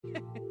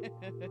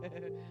Okay,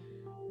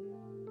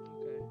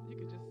 you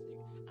could just.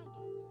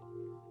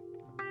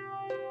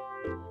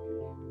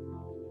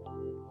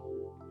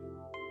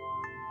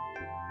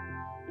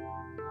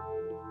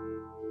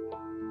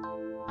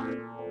 I'm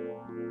doing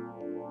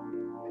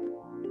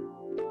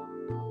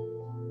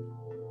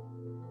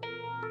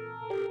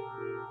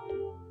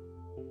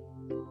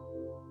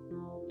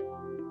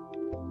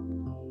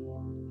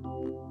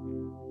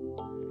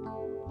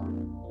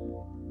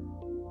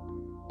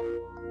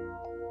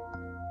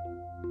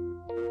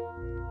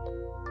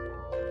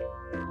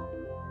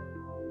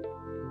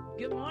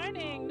Good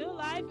morning, New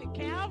Life at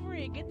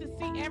Calvary. Get to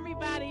see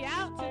everybody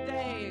out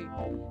today.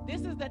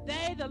 This is the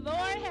day the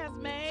Lord has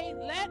made.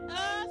 Let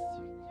us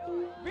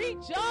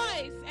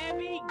rejoice and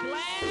be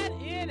glad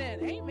in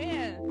it.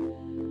 Amen.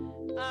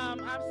 I'm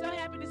so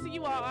happy to see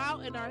you all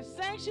out in our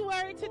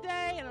sanctuary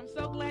today, and I'm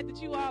so glad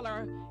that you all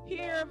are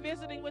here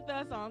visiting with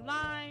us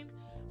online.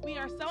 We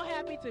are so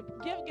happy to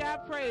give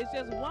God praise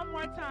just one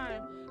more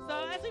time.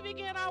 So as we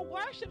begin our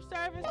worship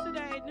service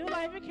today, New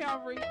Life at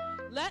Calvary,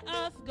 let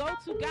us go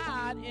to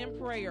God in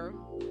prayer.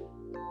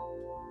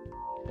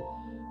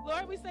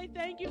 Lord, we say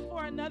thank you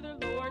for another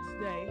Lord's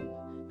Day.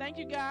 Thank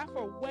you, God,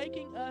 for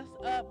waking us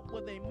up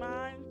with a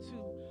mind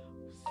to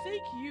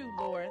seek you,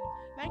 Lord.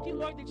 Thank you,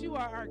 Lord, that you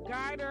are our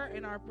guider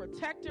and our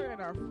protector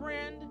and our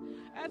friend.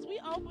 As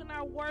we open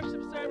our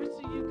worship service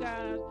to you,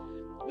 God,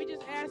 we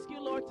just ask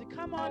you, Lord, to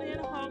come on in,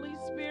 Holy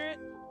Spirit.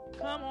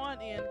 Come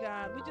on in,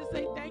 God. We just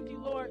say thank you,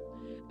 Lord,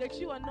 that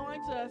you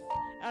anoint us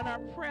and our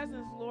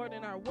presence, Lord,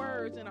 and our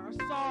words and our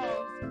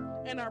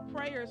songs and our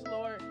prayers,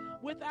 Lord.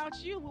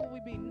 Without you, will we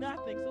be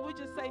nothing. So we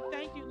just say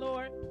thank you,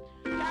 Lord.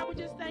 God, we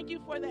just thank you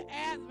for the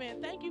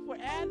Advent. Thank you for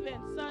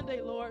Advent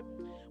Sunday, Lord.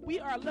 We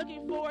are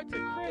looking forward to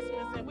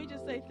Christmas, and we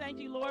just say thank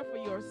you, Lord, for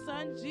your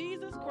Son,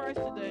 Jesus Christ,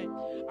 today.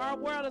 Our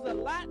world is a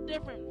lot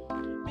different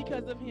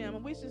because of him,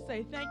 and we should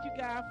say thank you,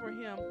 God, for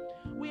him.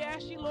 We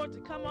ask you, Lord, to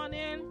come on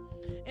in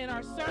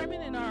our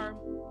sermon, in our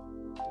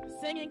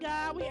singing,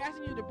 God. We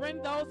asking you to bring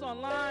those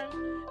online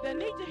that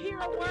need to hear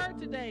a word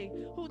today,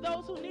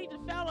 those who need to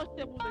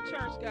fellowship with the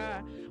church,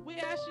 God. We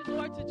ask you,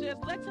 Lord, to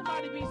just let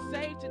somebody be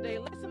saved today.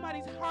 Let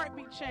somebody's heart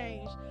be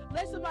changed.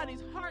 Let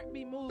somebody's heart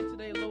be moved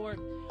today, Lord.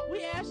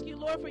 We ask you,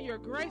 Lord, for your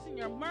grace and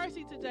your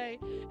mercy today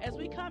as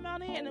we come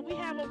on in and we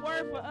have a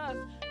word for us.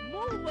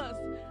 Move us.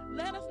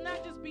 Let us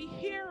not just be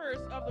hearers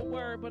of the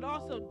word, but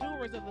also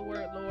doers of the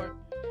word, Lord.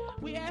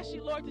 We ask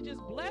you, Lord, to just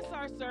bless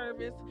our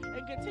service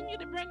and continue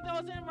to bring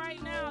those in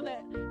right now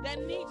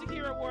that need to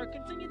hear a word.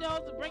 Continue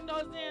to bring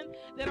those in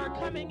that are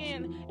coming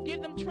in.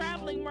 Give them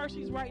traveling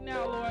mercies right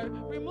now, Lord.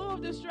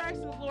 Remove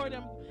distractions, Lord,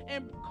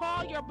 and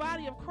call your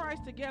body of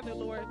Christ together,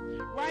 Lord.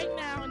 Right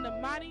now, in the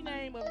mighty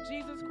name of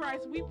Jesus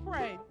Christ, we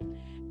pray.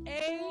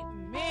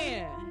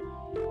 Amen.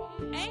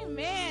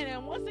 Amen.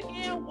 And once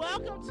again,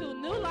 welcome to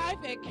New Life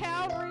at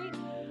Calvary.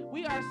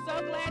 We are so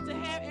glad to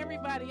have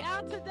everybody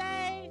out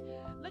today.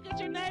 Look at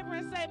your neighbor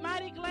and say,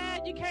 mighty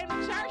glad you came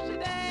to church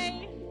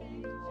today.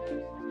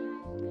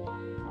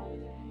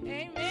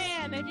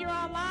 Amen. If you're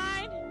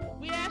online,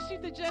 we ask you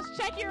to just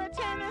check your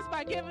attendance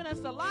by giving us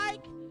a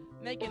like,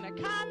 making a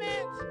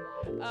comment.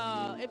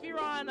 If you're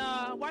on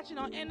watching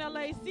on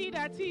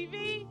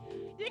NLAC.TV,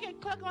 you can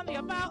click on the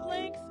About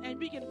links, and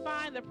we can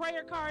find the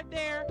prayer card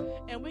there,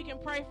 and we can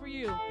pray for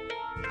you.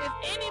 Is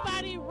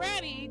anybody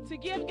ready to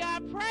give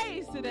God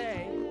praise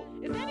today?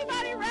 Is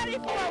anybody ready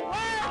for a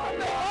word from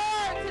the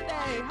Lord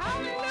today?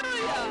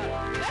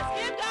 Hallelujah. Let's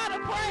give God a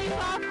praise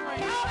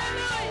offering.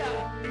 Hallelujah.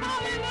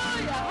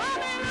 Hallelujah.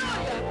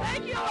 Hallelujah.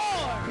 Thank you,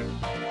 Lord.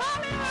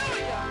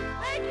 Hallelujah.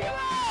 Thank you,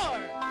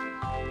 Lord.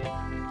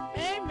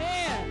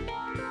 Amen.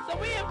 So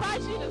we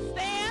invite you to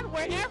stand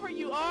wherever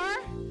you are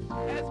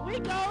as we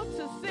go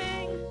to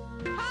sing,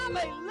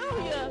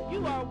 hallelujah,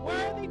 you are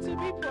worthy to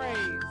be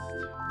praised.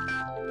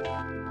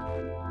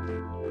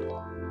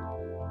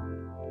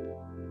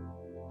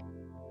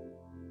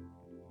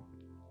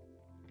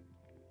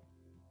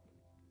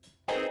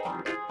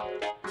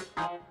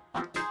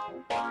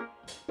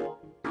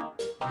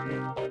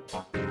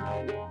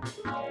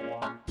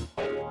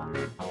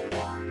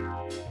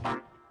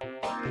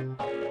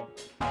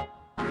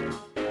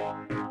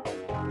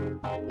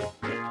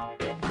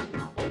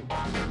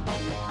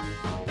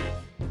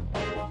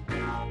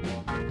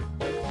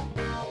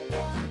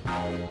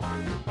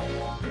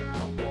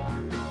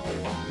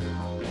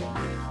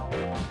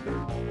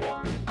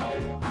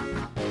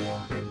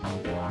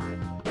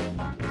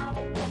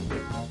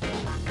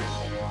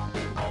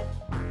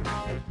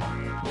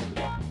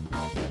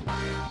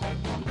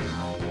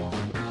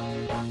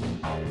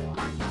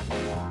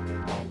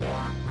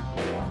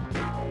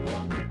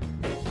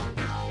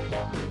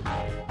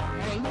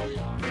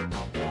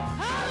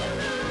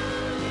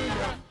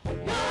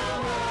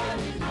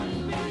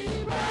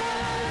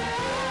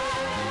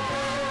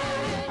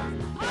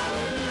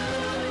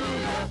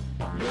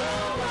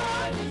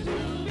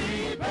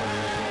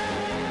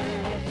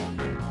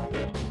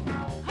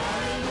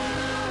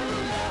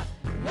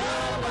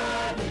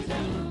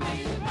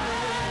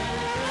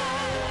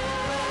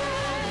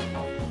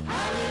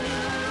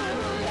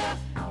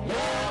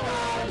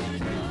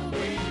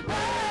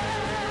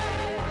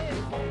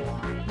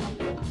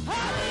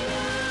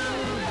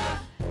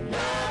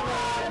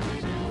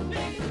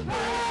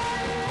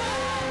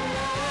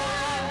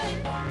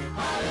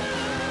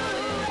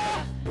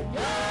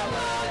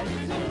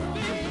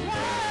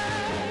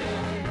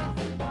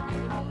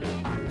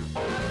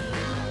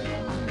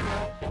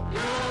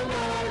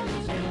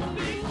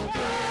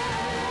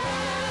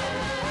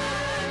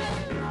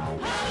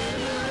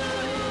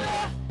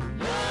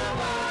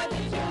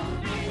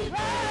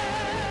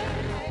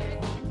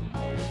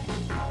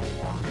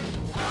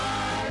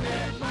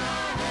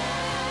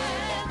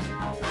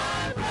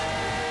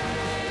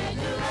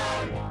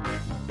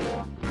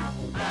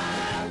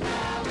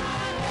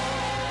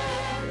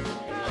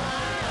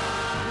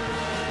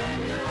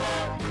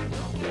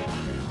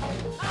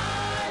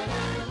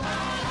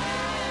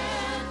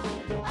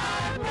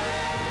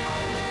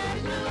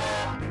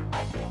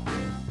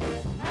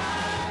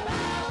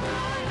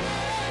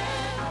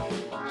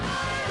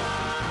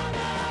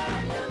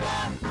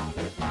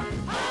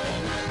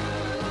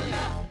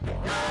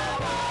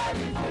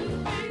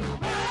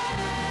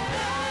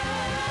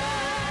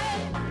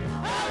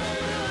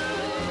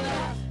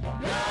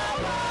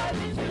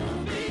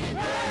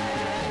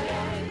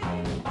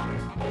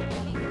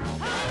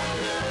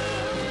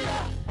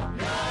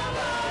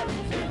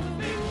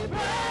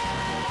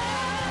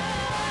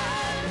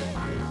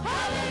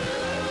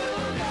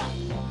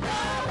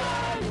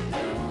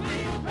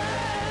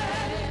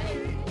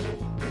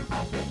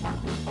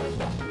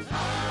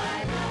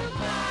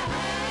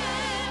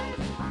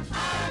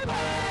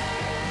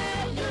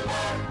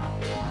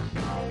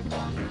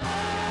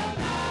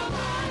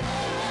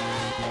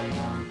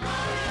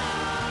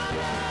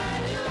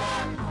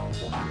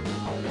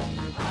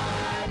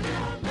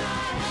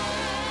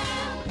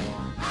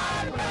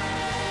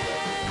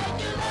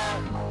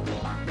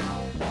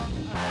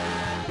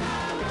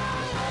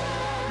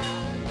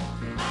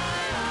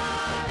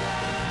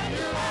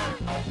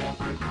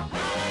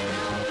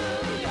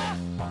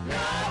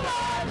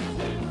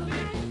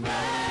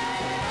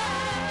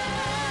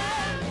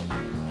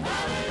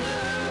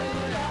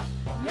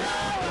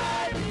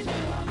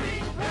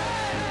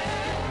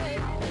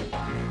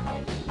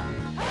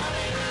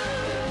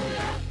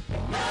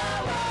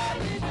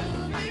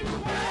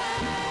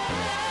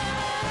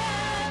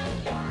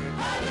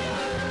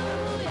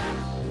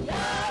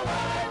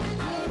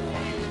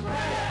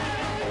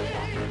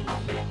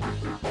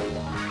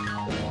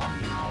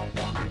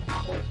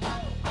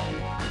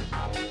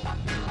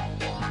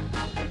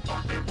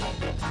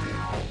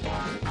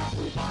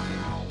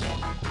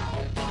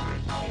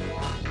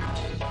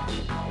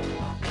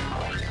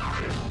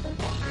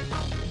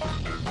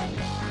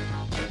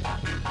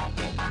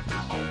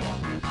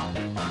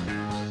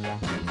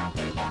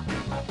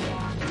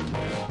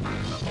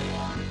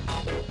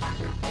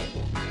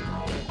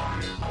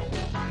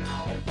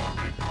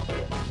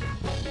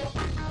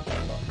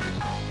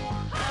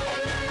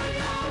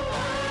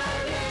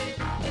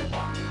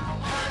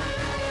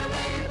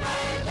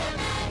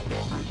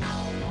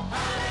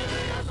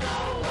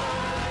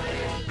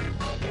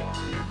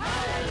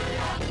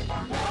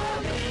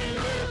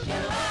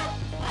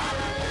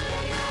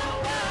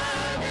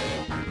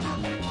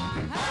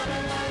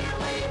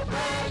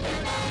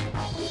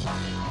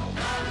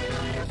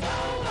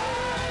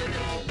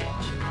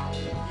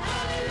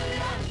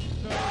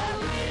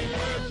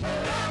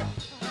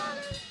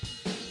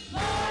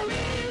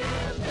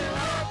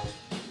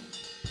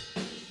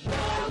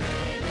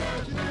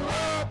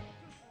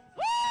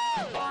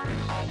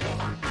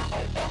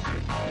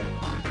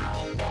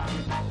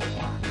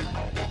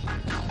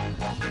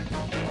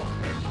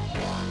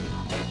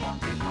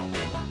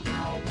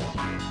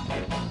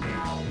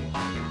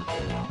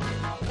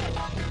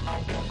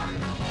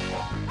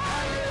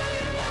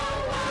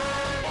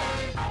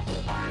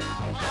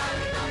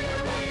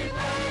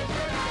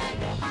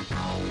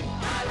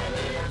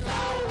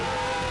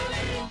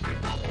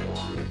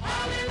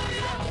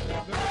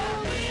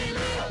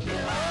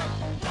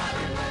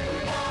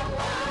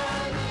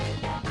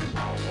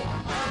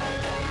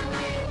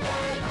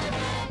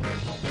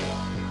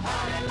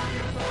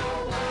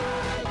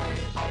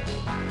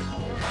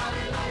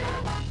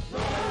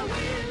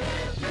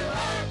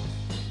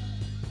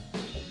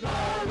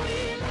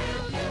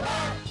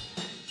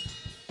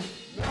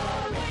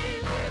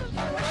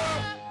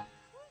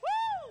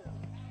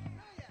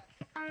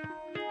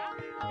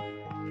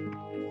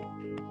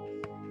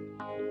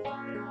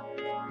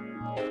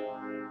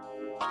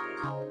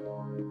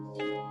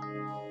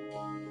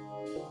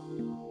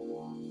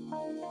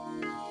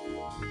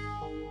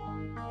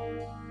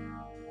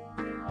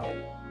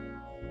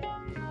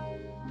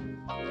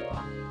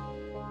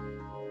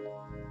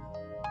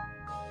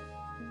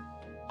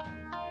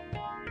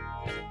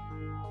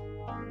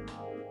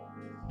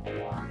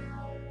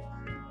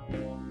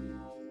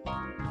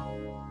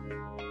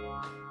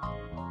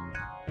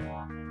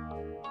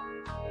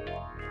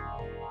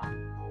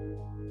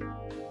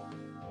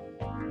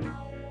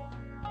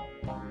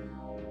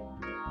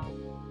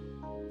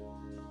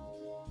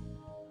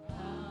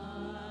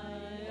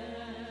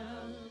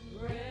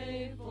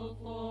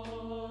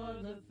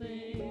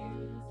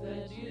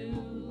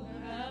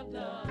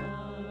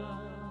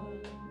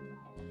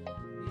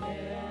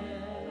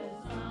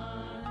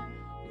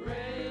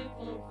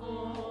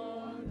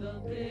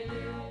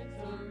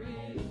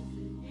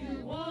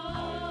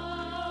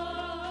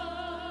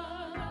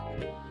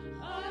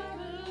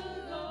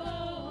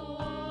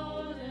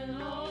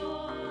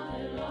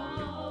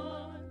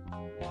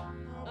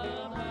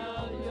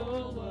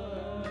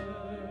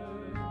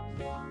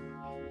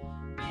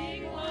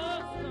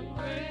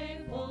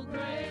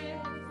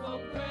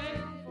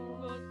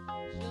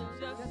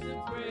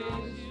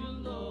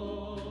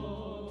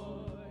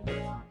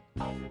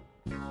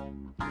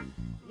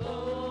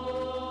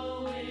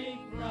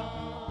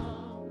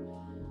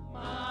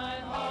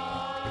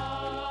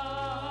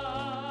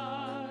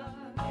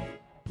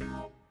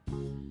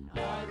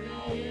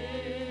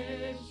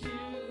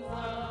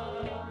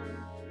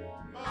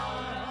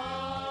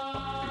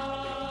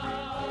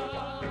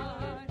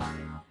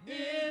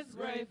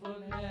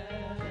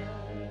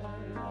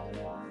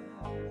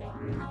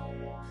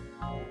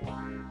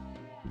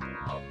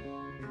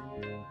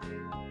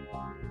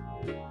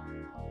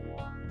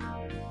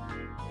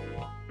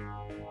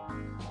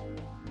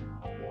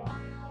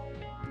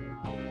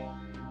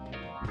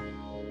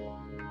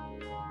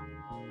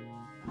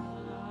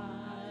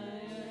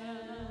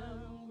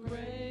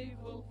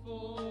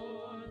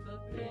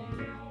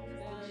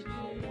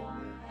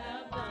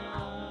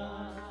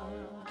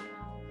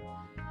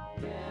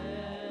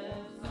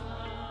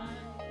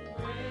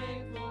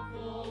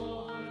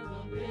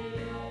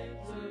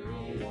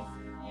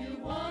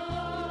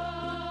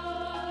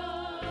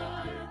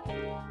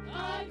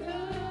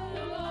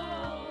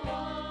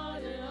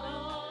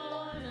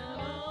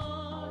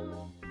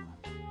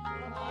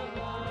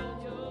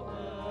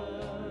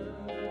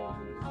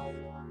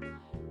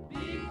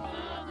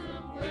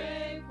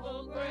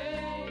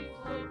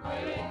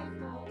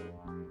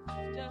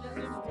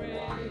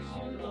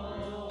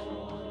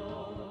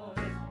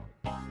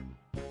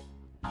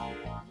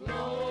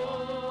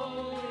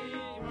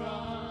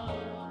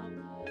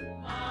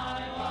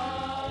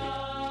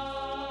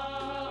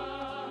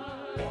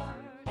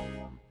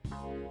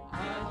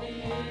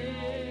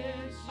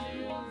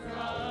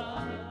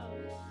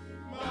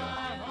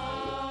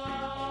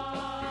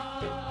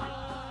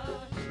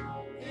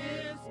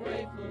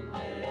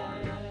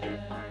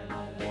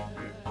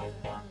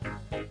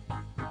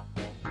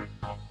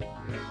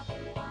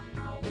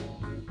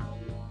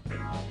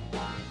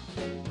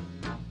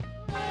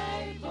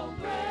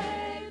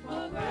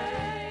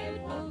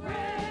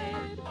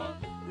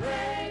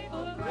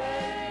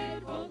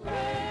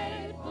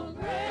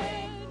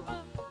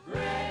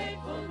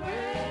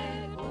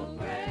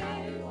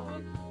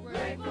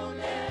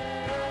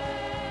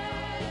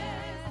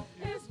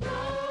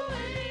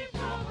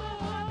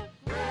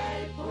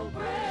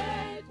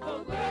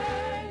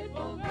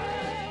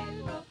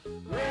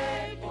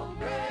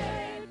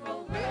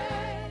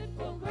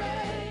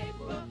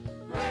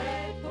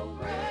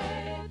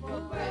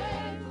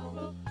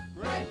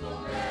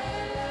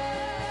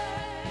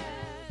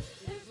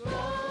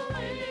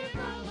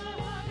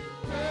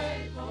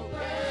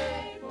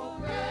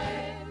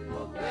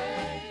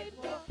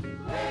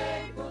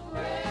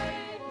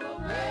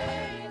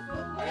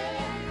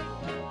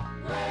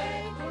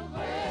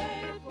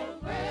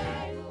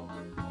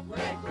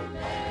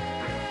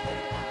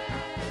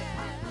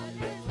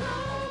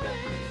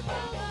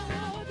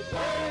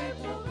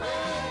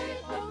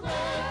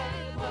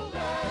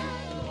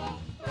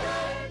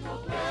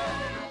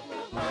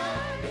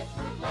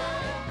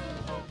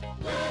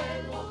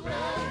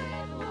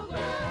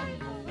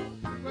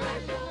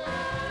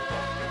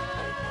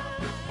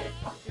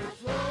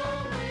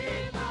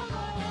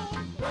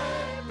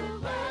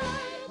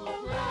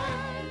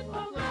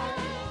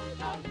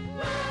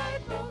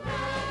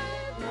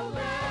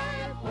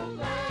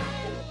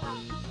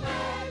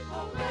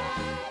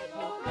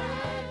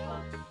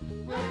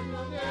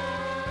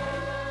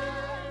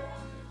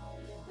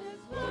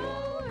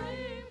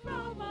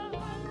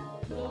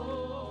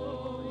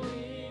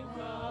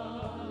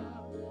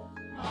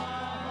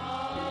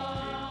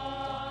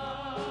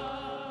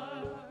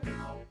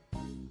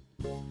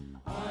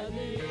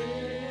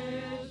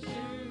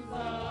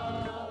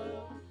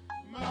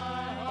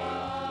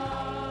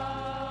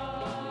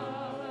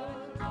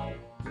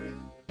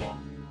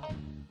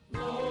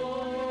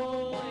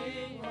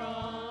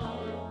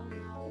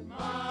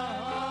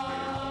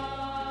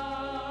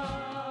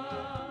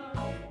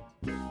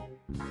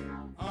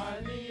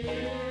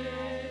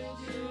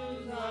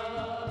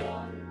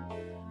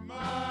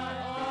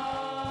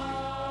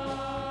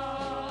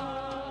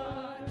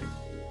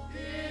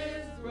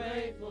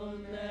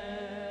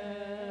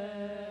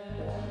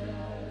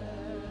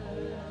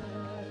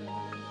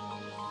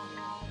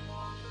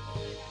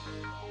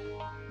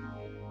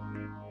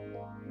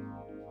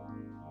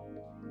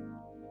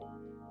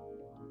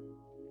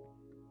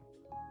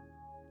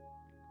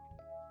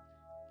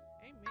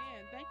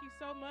 Thank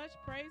you so much,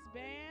 praise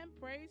band,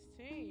 praise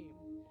team.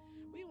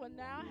 We will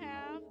now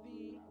have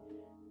the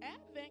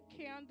Advent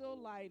candle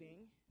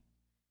lighting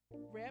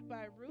read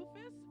by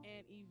Rufus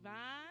and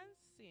Yvonne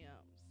Sims.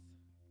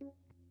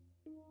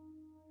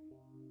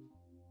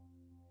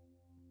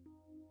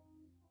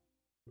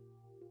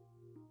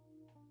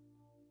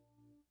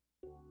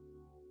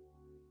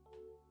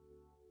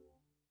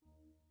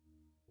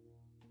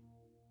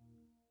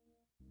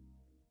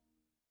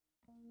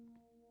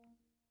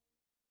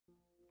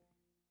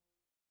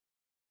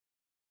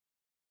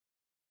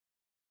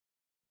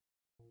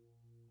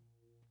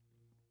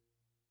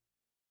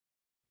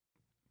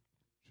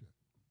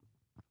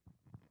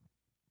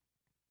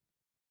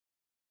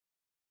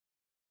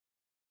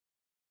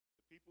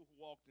 People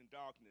who walked in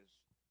darkness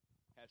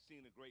have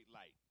seen a great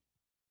light.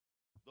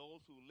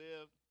 Those who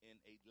live in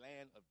a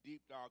land of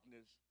deep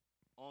darkness,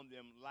 on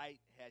them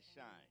light has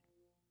shined.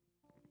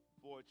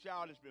 For a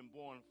child has been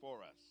born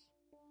for us,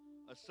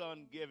 a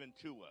son given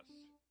to us.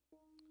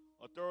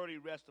 Authority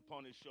rests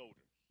upon his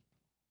shoulders.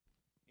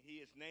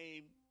 He is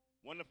named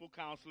Wonderful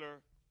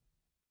Counselor,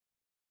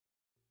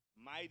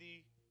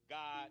 Mighty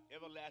God,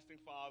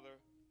 Everlasting Father,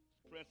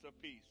 Prince of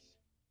Peace.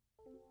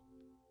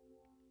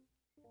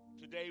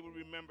 Today we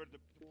remember the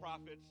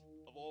prophets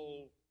of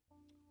old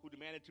who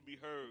demanded to be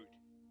heard,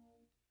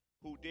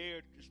 who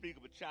dared to speak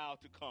of a child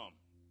to come,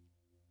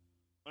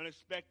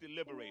 unexpected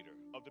liberator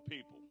of the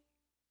people,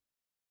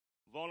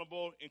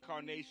 vulnerable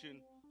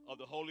incarnation of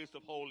the holiest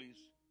of holies,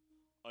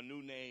 a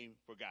new name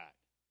for God.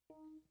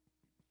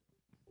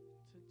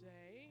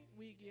 Today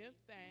we give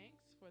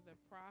thanks for the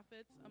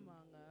prophets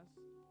among us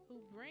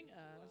who bring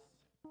us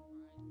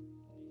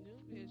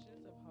new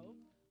visions of hope,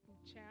 who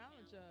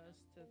challenge us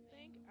to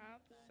think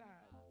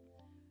outside,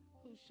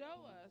 who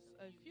show us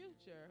a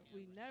future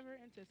we never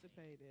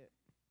anticipated.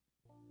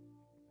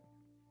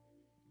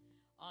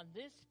 On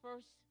this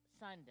first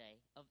Sunday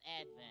of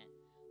Advent,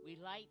 we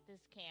light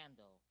this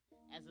candle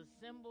as a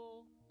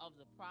symbol of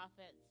the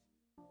prophets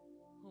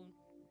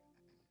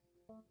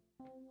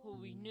who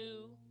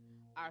renew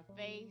our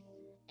faith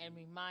and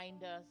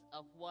remind us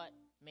of what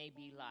may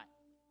be like,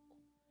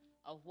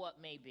 of what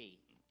may be.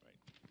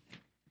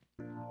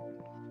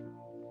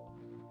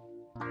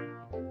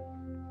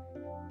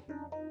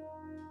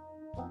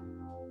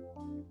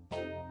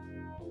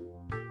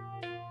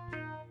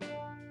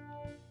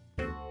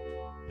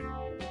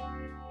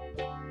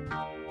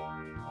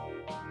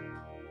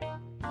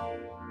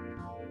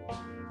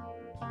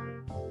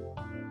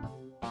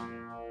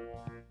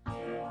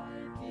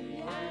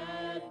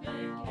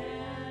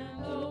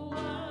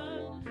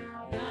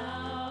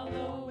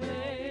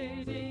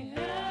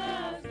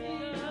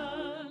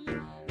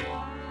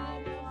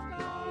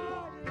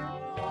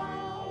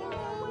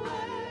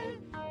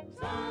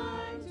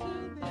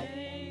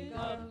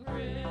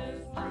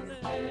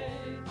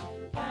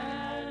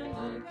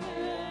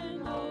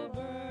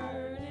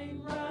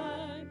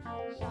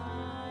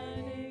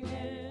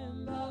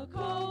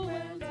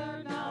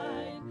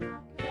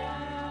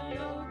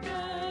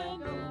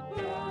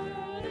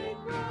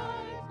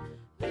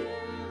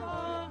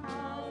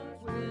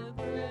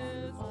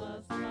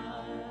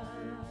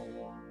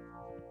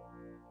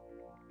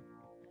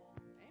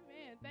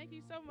 Thank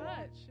you so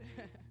much.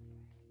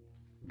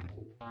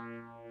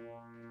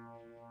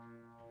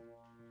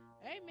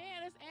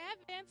 Amen. It's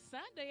Advent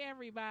Sunday,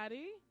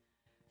 everybody.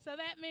 So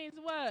that means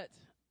what?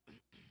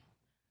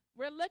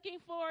 We're looking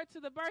forward to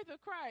the birth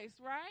of Christ,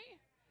 right?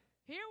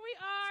 Here we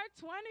are,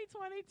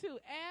 2022,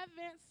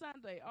 Advent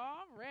Sunday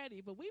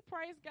already. But we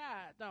praise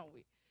God, don't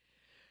we?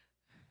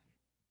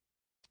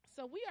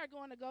 So we are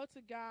going to go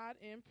to God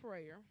in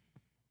prayer.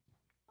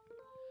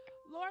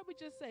 Lord, we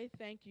just say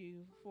thank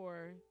you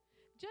for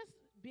just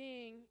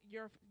being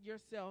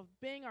yourself,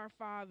 being our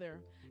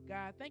Father,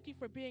 God. Thank you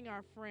for being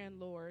our friend,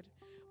 Lord.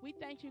 We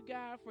thank you,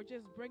 God, for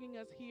just bringing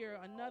us here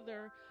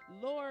another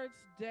Lord's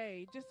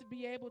Day, just to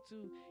be able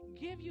to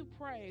give you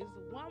praise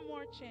one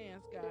more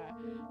chance, God.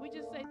 We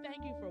just say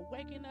thank you for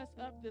waking us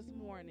up this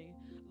morning,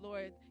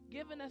 Lord,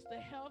 giving us the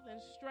health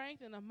and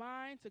strength and a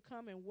mind to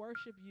come and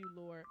worship you,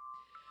 Lord.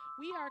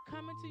 We are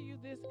coming to you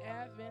this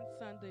Advent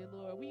Sunday,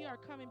 Lord. We are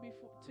coming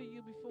to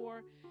you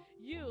before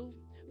you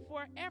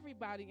for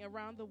everybody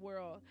around the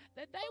world,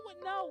 that they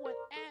would know what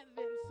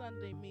Advent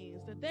Sunday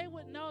means, that they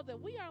would know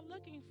that we are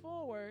looking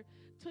forward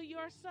to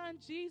your Son,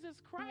 Jesus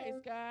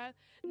Christ, God,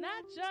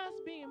 not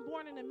just being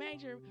born in the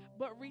manger,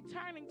 but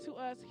returning to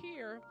us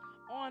here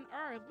on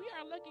earth. We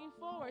are looking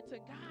forward to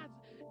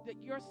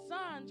your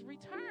Son's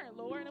return,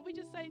 Lord, and we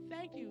just say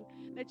thank you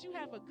that you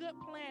have a good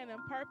plan and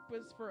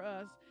purpose for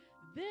us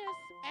this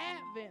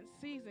Advent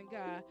season,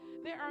 God.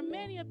 There are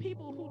many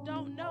people who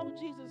don't know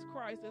Jesus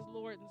Christ as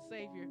Lord and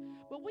Savior,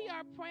 but we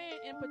are praying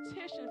in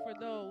petition for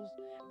those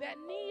that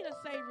need a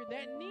Savior,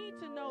 that need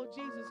to know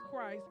Jesus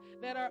Christ,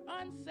 that are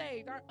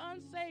unsaved, our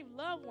unsaved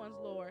loved ones,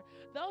 Lord,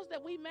 those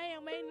that we may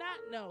or may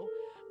not know.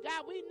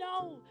 God, we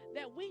know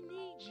that we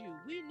need you.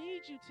 We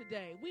need you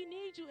today. We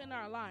need you in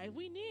our life.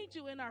 We need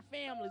you in our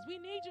families. We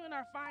need you in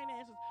our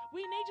finances.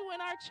 We need you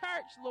in our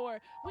church,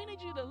 Lord. We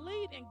need you to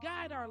lead and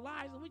guide our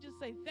lives. And we just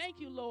say thank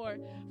you,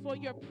 Lord, for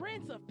your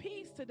Prince of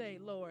Peace today,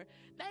 Lord.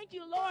 Thank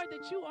you, Lord,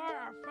 that you are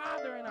our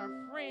Father and our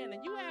friend,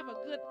 and you have a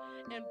good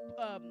and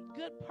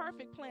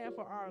perfect plan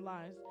for our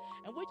lives.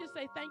 And we just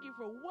say thank you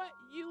for what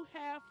you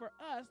have for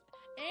us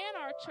and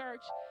our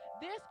church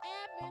this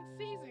Advent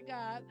season,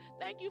 God.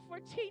 Thank you for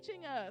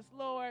teaching us,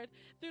 Lord,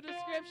 through the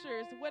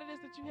scriptures, what it is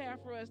that you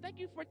have for us. Thank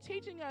you for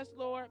teaching us,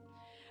 Lord,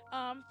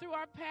 through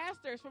our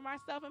pastors, for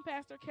myself and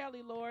Pastor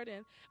Kelly, Lord.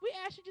 And we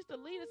ask you just to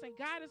lead us and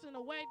guide us in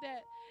a way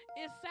that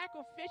is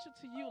sacrificial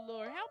to you,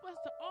 Lord. Help us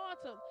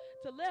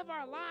to live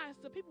our lives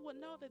so people would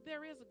know that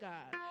there is a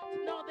God,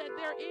 to know that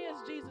there is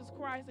Jesus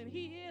Christ and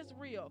he is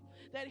real,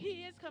 that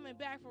he is coming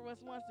back for us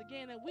once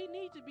again, and we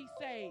need to be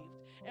saved,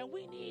 and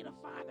we need a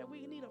father,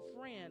 we need a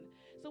friend.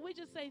 So we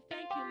just say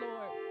thank you,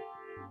 Lord,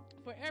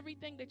 for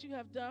everything that you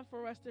have done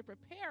for us to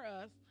prepare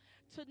us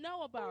to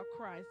know about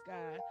Christ,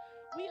 God.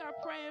 We are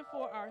praying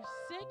for our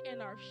sick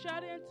and our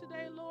shut-in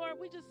today, Lord.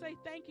 We just say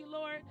thank you,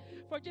 Lord,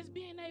 for just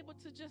being able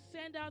to just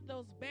send out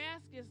those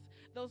baskets,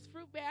 those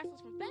fruit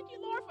baskets. Thank you,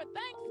 Lord, for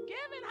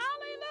Thanksgiving.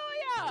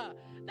 Hallelujah.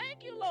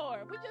 Thank you,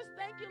 Lord. We just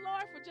thank you,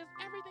 Lord, for just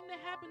everything that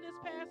happened this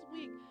past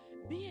week,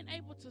 being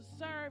able to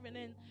serve and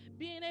then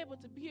being able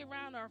to be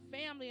around our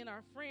family and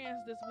our friends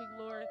this week,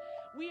 Lord.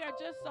 We are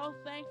just so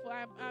thankful.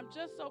 I'm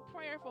just so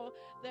prayerful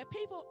that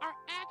people are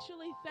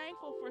actually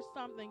thankful for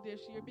something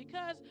this year,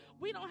 because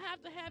we don't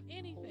have to have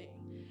anything.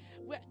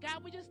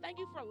 God, we just thank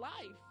you for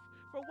life,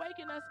 for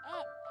waking us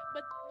up.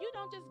 But you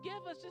don't just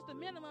give us just a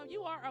minimum.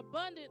 You are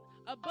abundant,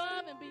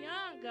 above and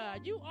beyond,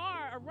 God. You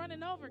are a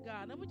running over,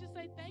 God. And we just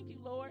say thank you,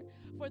 Lord,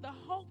 for the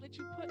hope that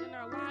you put in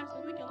our lives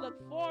that we can look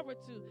forward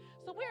to.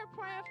 So we're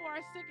praying for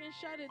our sick and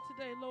shut-in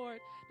today, Lord,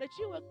 that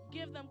you will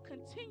give them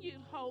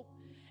continued hope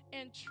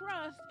and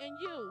trust in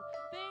you.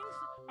 Things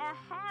are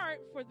hard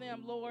for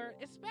them, Lord,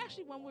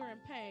 especially when we're in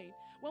pain.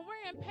 When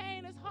we're in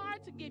pain, it's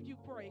hard to give you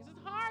praise.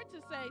 It's hard to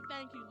say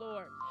thank you,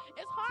 Lord.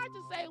 It's hard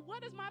to say,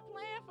 what is my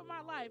plan for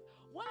my life?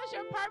 What is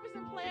your purpose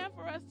and plan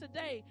for us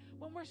today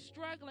when we're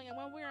struggling and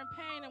when we're in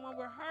pain and when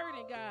we're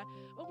hurting, God?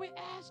 But we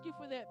ask you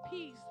for that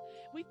peace.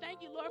 We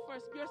thank you, Lord, for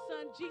your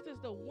son, Jesus,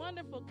 the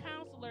wonderful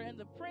counselor and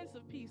the Prince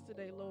of Peace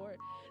today, Lord,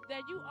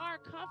 that you are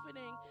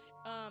comforting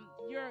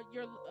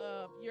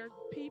your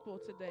people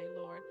today,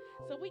 Lord.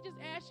 So we just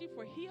ask you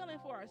for healing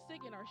for our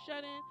sick and our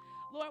shut-in.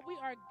 Lord, we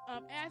are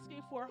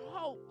asking for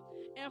hope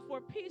and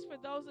for peace for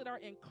those that are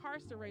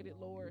incarcerated,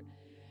 Lord.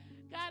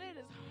 God, it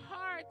is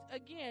hard,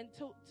 again,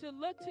 to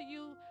look to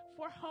you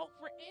for hope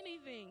for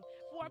anything,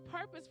 for a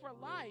purpose for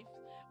life.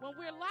 When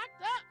we're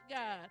locked up,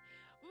 God,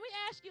 we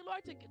ask you,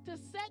 Lord, to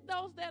set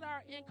those that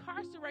are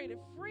incarcerated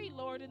free,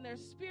 Lord, in their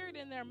spirit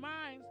and their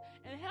minds,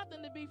 and help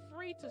them to be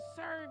free to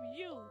serve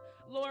you,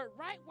 Lord,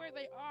 right where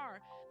they are.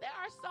 There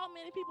are so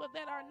many people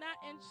that are not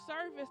in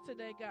service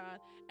today, God,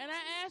 and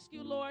I ask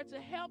you, Lord, to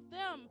help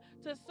them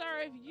to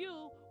serve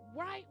you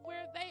right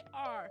where they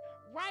are,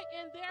 right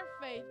in their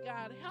faith,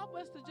 God. Help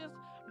us to just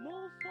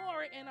move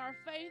forward in our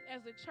faith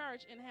as a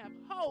church and have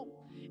hope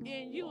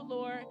in you,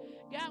 Lord.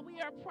 God,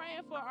 we are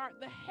praying for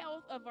the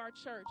health of our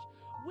church.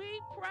 We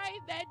pray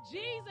that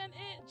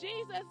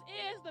Jesus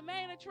is the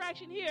main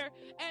attraction here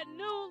at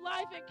New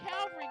Life at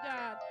Calvary,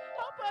 God.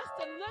 Help us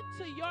to look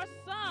to your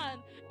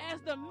son as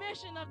the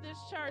mission of this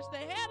church, the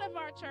head of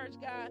our church,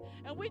 God.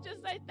 And we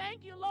just say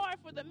thank you, Lord,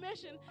 for the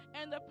mission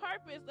and the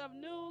purpose of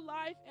New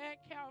Life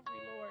at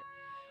Calvary, Lord.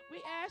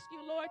 We ask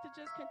you, Lord, to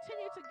just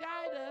continue to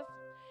guide us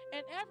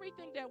in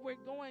everything that we're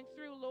going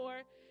through,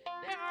 Lord.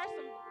 There are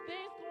some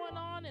things going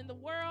on in the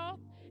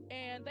world,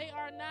 and they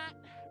are not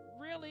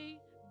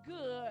really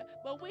good,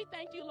 but we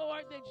thank you,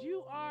 Lord, that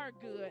you are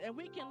good, and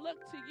we can look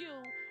to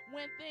you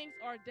when things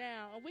are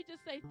down. And we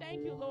just say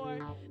thank you,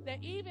 Lord,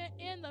 that even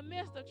in the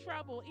midst of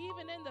trouble,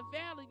 even in the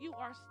valley, you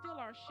are still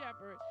our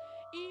shepherd.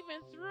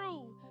 Even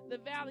through the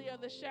valley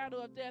of the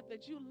shadow of death,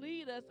 that you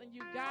lead us and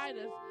you guide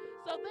us.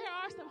 So there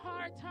are some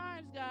hard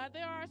times, God.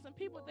 There are some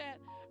people that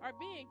are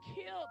being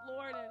killed,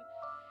 Lord, and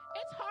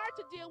it's hard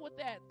to deal with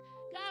that.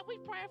 God, we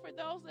pray for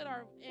those that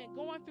are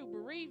going through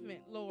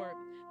bereavement, Lord,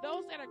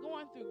 those that are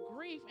going through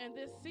grief in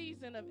this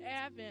season of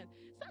Advent.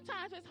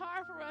 Sometimes it's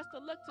hard for us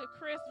to look to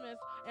Christmas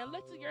and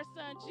look to your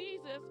son,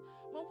 Jesus,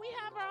 when we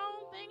have our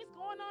own things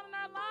going on in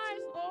our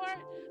lives,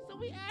 Lord. So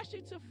we ask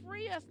you to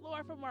free us,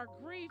 Lord, from our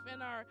grief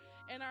and our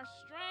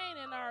strain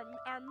and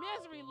our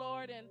misery,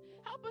 Lord, and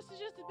help us to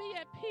just to be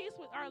at peace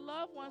with our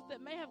loved ones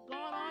that may have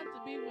gone on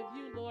to be with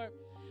you, Lord.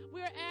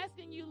 We're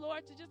asking you,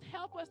 Lord, to just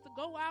help us to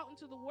go out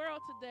into the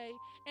world today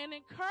and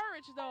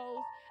encourage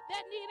those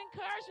that need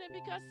encouragement,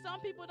 because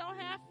some people don't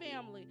have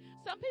family.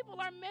 Some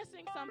people are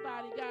missing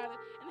somebody, God,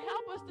 and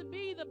help us to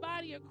be the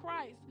body of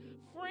Christ,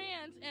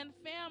 friends and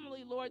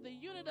family, Lord, the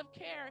unit of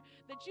care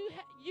that you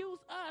use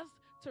us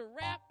to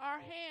wrap our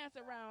hands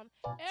around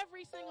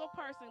every single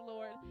person,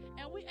 Lord.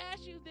 And we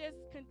ask you this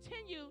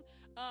continued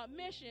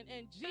mission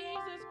in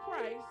Jesus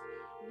Christ,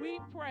 we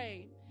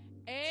pray.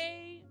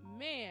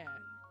 Amen.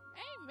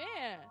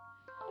 Amen.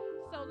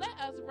 So let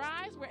us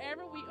rise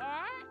wherever we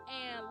are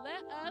and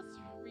let us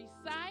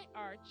recite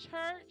our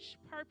church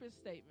purpose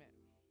statement.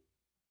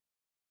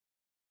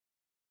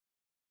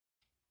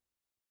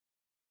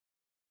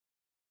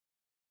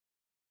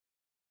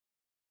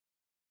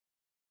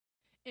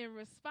 In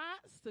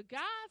response to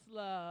God's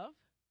love,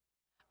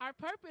 our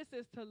purpose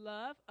is to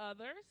love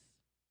others,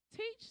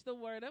 teach the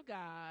word of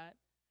God,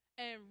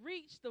 and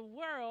reach the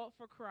world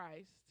for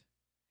Christ.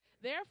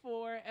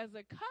 Therefore, as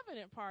a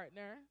covenant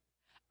partner,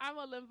 I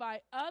will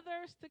invite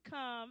others to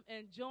come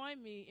and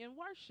join me in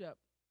worship.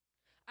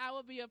 I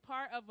will be a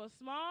part of a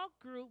small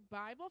group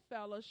Bible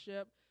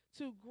fellowship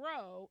to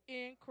grow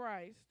in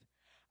Christ.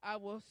 I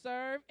will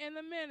serve in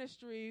the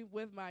ministry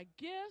with my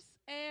gifts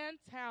and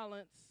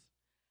talents.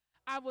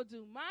 I will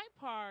do my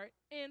part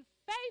in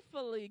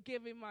faithfully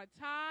giving my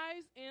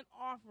tithes and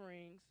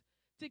offerings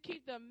to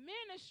keep the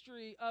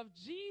ministry of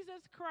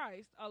Jesus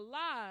Christ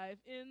alive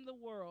in the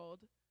world.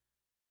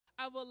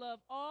 I will love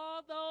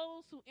all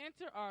those who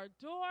enter our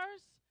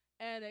doors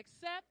and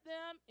accept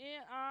them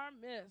in our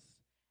midst.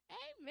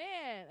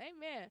 Amen.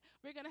 Amen.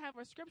 We're going to have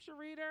our scripture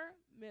reader,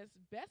 Miss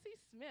Bessie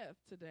Smith,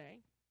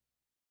 today.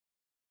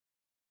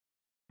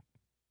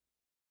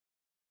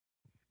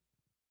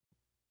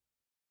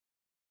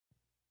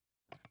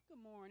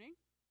 Good morning.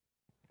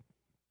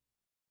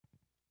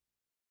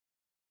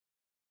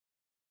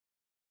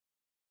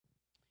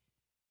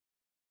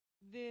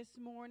 This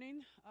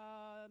morning,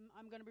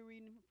 I'm going to be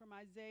reading from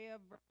Isaiah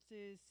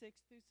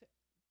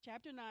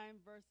chapter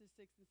 9, verses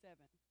 6 and 7.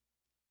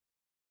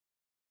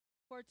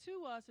 For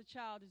to us a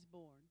child is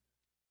born,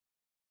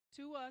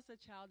 to us a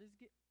son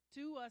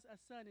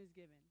is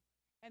given,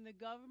 and the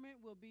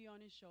government will be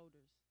on his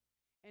shoulders,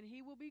 and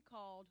he will be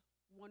called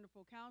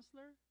Wonderful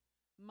Counselor,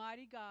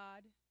 Mighty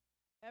God,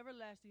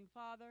 Everlasting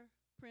Father,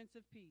 Prince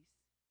of Peace.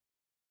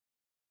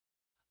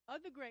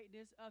 Of the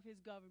greatness of his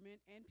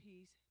government and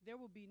peace there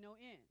will be no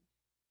end.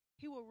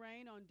 He will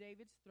reign on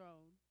David's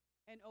throne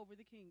and over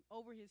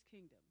his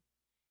kingdom,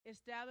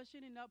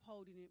 establishing and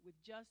upholding it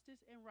with justice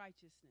and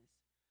righteousness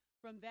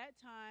from that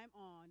time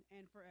on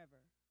and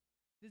forever.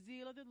 The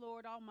zeal of the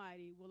Lord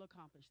Almighty will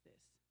accomplish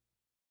this.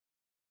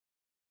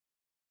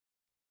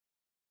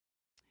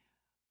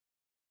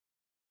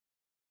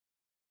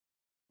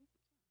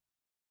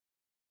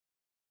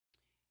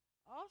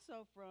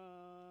 Also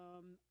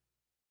from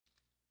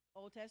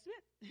Old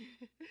Testament,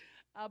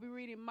 I'll be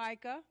reading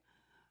Micah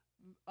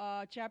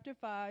chapter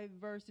 5,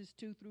 verses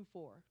 2 through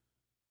 4.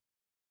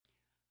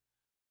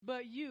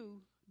 But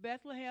you,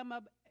 Bethlehem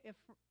of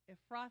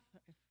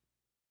Ephrathah,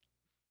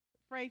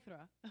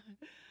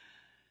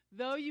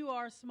 though you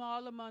are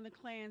small among the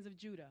clans of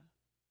Judah,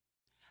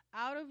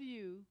 out of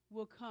you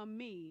will come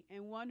me,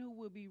 and one who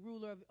will be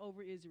ruler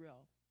over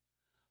Israel,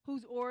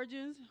 whose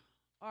origins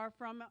are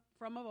from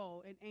of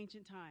old in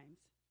ancient times.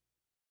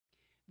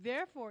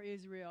 Therefore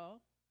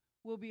Israel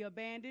will be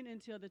abandoned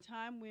until the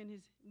time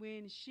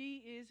when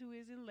she who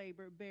is in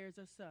labor bears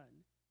a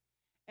son,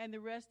 and the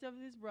rest of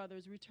his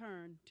brothers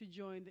return to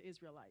join the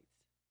Israelites.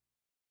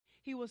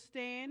 He will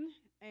stand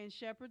and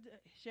shepherd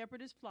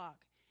his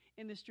flock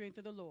in the strength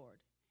of the Lord,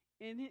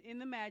 in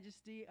the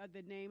majesty of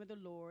the name of the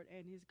Lord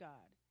and his God.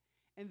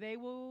 And they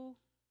will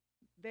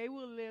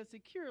live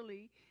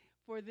securely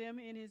for them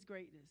in his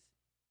greatness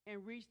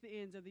and reach the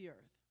ends of the earth.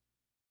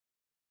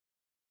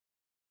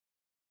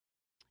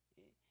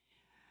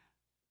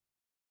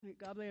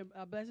 God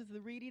bless us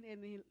the reading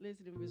and the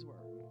listening of his word.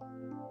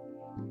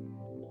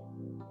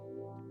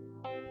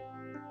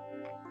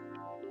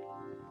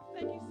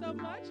 Thank you so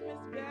much,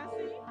 Miss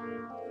Bessie.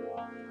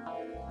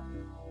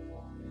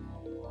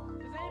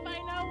 Does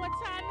anybody know what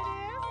time it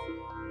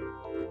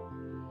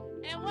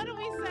is? And what do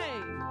we say?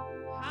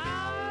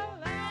 Hallelujah!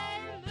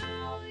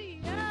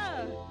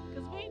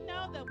 Because we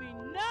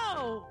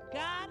know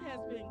God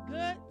has been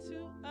good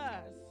to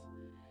us.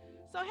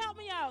 So help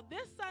me out.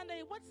 This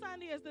Sunday, what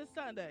Sunday is this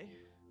Sunday?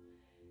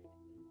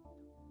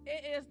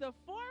 It is the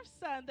fourth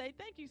Sunday.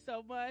 Thank you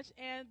so much.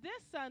 And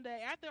this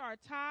Sunday, after our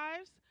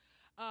tithes,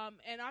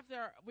 and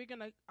after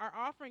our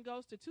offering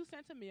goes to 2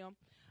 cents a meal.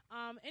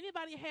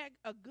 Anybody had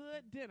a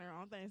good dinner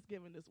on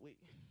Thanksgiving this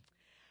week?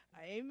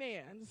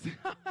 Amen. So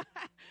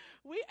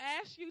we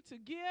ask you to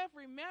give,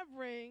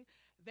 remembering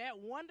that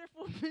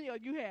wonderful meal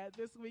you had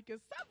this week.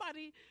 Because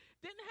somebody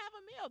didn't have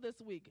a meal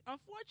this week.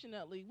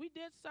 Unfortunately, we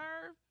did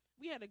serve.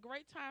 We had a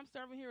great time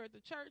serving here at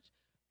the church,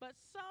 but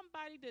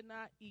somebody did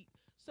not eat.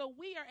 So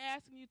we are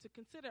asking you to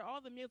consider all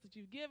the meals that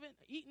you've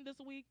eaten this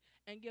week,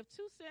 and give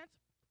 2 cents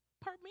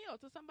per meal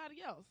to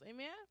somebody else.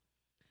 Amen?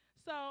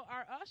 So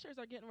our ushers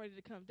are getting ready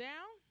to come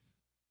down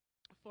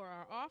for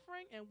our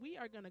offering, and we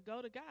are going to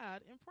go to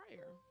God in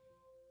prayer.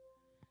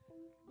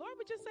 Lord,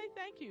 we just say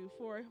thank you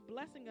for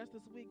blessing us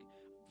this week,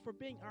 for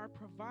being our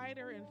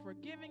provider, and for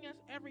giving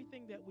us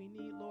everything that we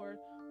need, Lord.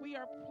 We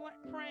are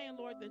praying,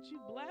 Lord, that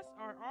you bless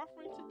our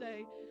offering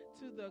today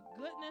to the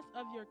goodness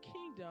of your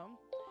kingdom.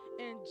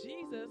 In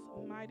Jesus'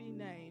 mighty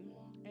name,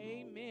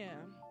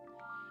 amen.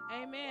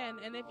 Amen.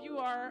 And if you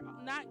are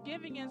not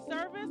giving in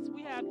service,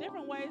 we have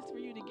different ways for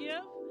you to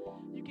give.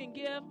 You can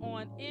give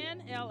on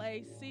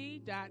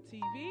nlac.tv.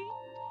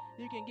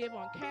 You can give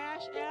on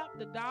Cash App,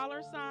 the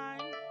 $2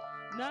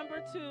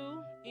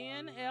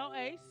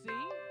 NLAC.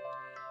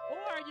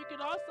 Or you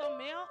can also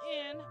mail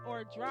in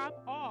or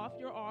drop off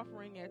your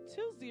offering at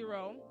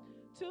 2020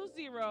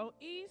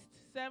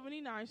 East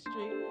 79th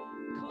Street,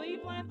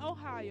 Cleveland,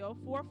 Ohio,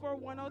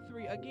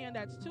 44103. Again,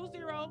 that's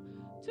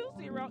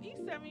 2020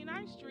 East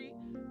 79th Street,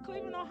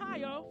 Cleveland,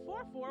 Ohio,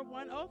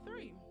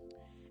 44103.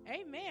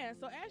 Amen.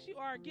 So as you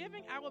are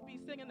giving, I will be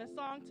singing the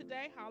song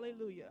today.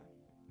 Hallelujah.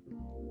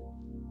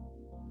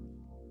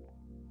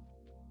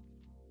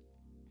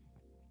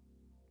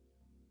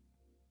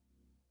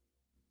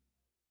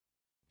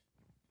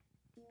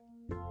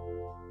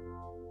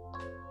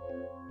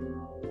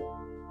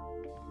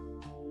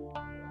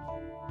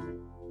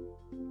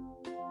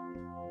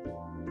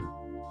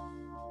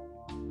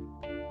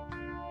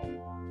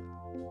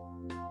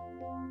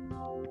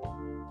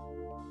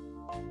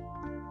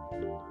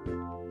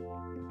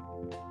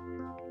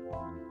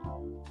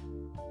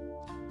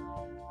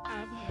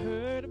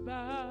 Heard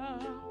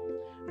about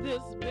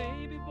this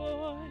baby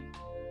boy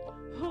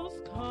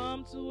who's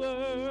come to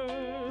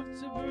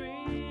earth to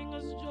bring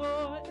us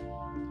joy,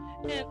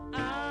 and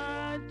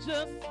I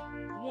just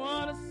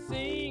want to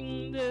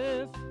sing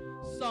this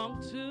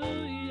song to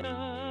you.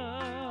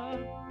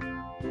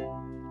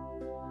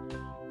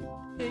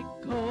 It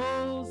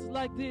goes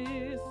like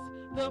this: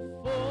 the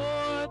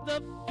fourth,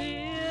 the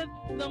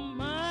fifth, the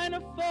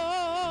minor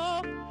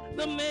fall,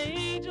 the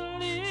major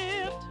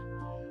lift.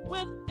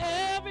 With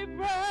every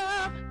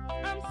breath,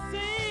 I'm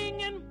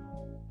singing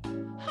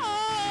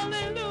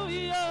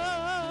hallelujah,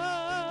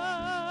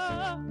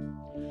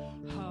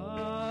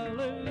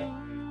 hallelujah,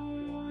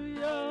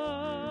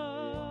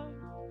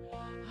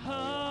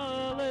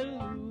 hallelujah,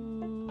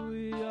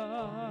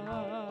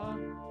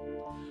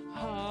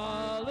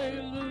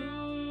 hallelujah,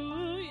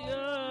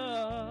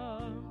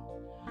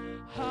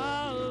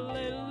 hallelujah.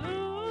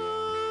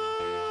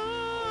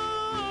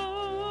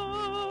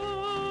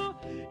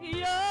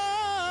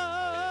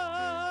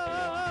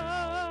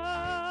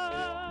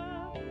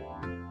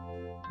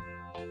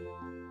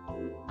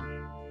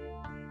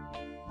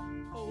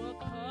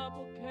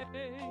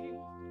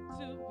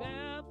 To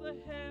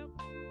Bethlehem,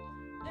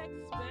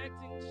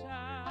 expecting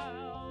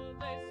child,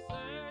 they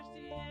searched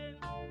the inn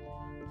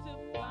to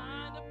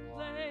find a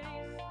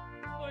place,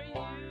 for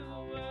you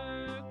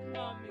were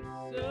coming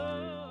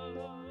soon.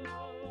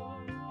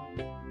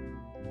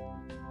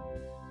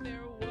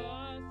 There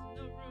was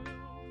no room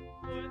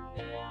for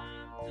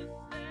them to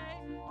stay,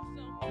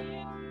 so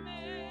in a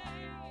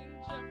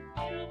manger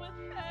filled with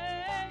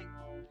hay,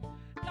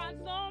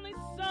 God's only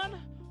son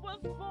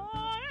was born.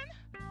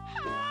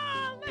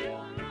 Hallelujah,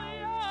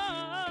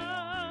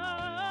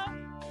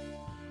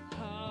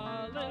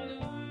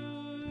 hallelujah,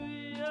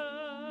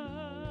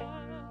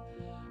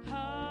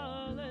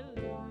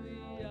 hallelujah,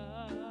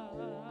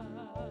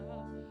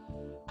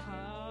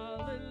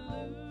 hallelujah,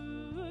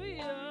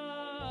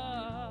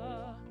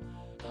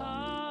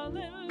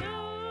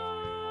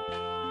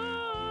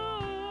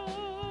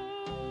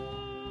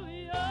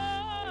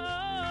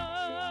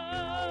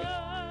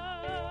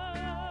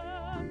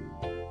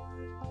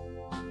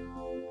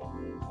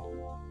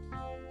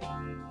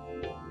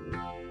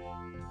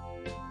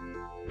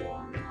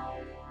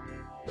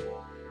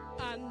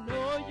 I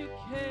know you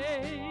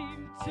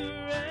came to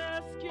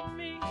rescue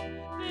me.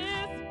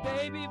 This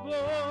baby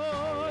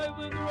boy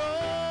will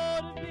grow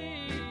to be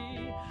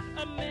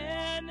a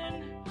man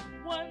and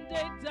one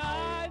day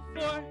die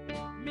for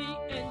me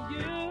and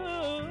you.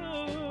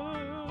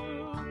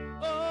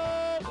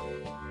 Oh,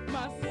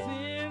 my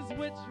sins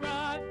which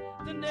drive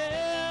the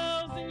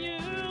nails in you.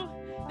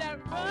 That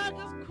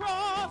rugged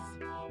cross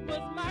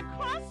was my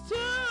cross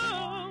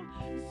too.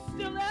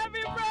 Still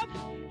every breath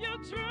you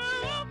drew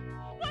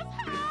was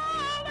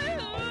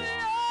hallelujah.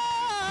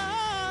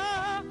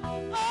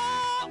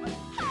 Oh,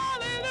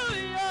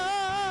 hallelujah.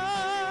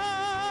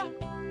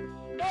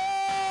 Oh,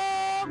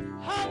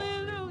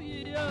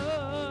 hallelujah.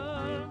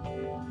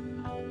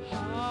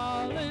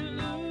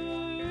 Hallelujah.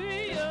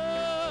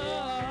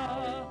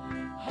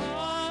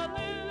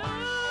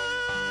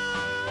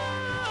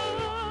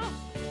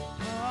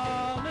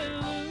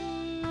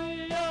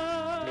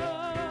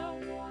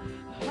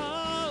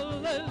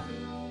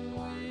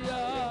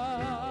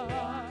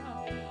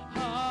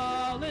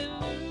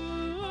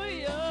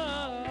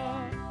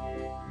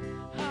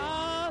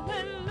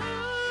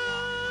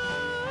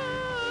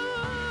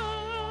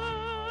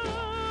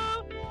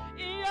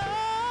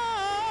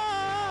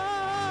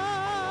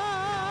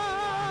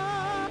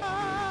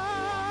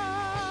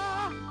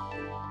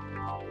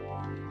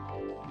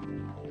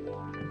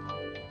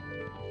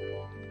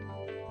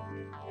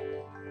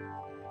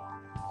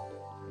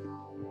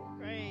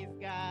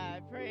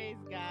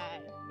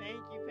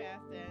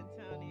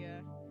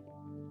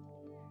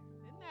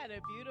 What a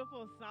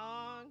beautiful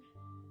song.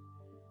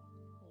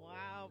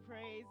 Wow,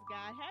 praise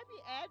God. Happy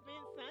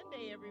Advent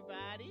Sunday,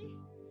 everybody.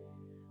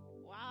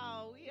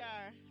 Wow, we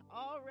are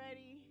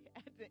already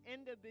at the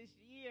end of this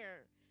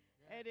year.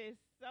 It is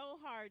so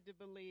hard to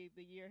believe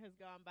the year has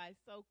gone by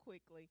so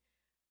quickly.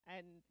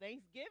 And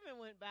Thanksgiving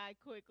went by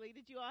quickly.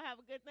 Did you all have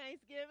a good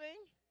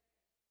Thanksgiving?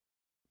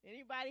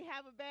 Anybody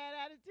have a bad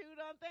attitude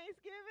on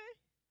Thanksgiving?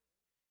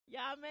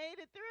 Y'all made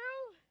it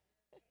through?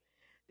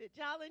 Did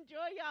y'all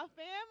enjoy y'all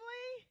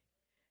family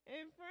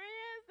and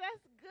friends?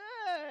 That's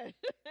good.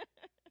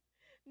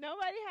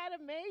 Nobody had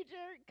a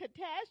major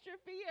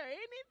catastrophe or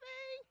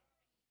anything?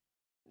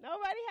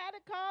 Nobody had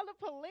to call the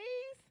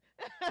police?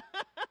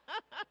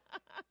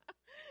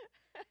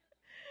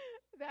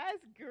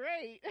 That's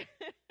great.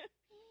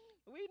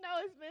 We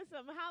know it's been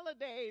some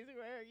holidays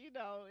where,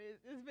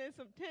 it's been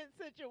some tense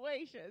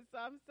situations. So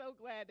I'm so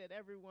glad that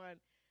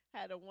everyone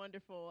had a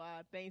wonderful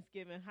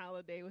Thanksgiving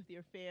holiday with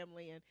your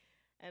family.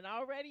 And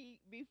already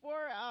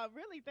before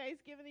really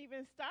Thanksgiving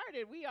even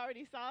started, we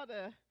already saw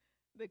the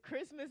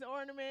Christmas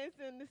ornaments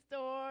in the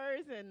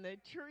stores, and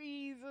the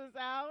trees was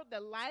out,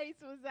 the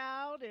lights was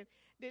out. And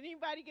did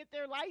anybody get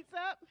their lights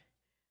up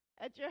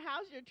at your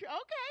house? Your tree?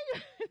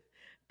 Okay.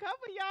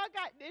 Couple of y'all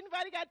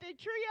anybody got their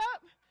tree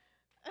up?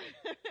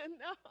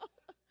 No.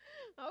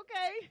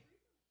 Okay.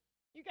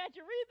 You got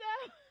your wreath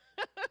out?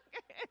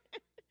 Okay.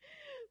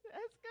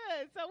 That's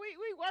good. So we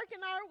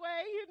working our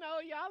way.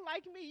 Y'all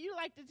like me. You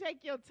like to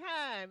take your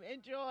time,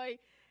 enjoy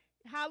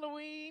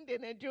Halloween,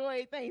 then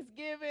enjoy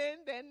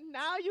Thanksgiving. Then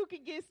now you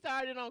can get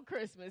started on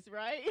Christmas,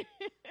 right?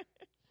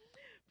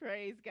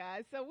 Praise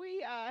God. So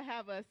we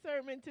have a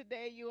sermon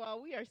today, you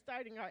all. We are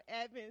starting our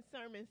Advent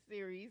sermon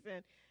series,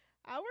 and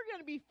we're going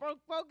to be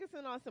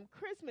focusing on some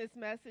Christmas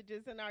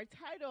messages. And our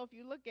title, if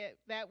you look at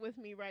that with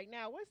me right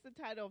now, what's the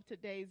title of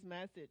today's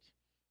message?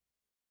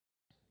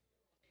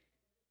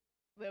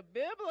 The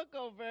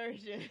biblical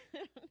version.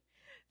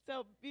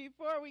 So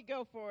before we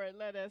go forward,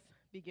 let us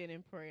begin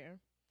in prayer.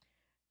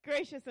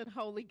 Gracious and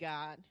holy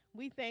God,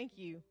 we thank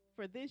you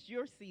for this,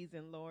 your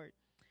season, Lord.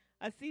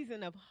 A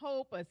season of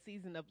hope, a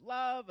season of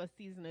love, a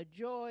season of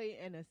joy,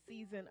 and a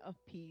season of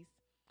peace.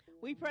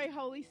 We pray,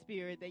 Holy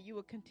Spirit, that you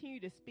will continue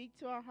to speak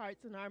to our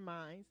hearts and our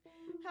minds.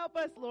 Help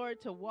us, Lord,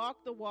 to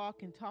walk the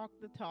walk and talk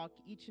the talk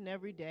each and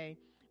every day.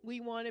 We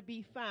want to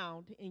be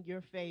found in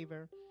your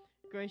favor.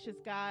 Gracious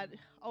God,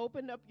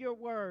 open up your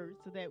word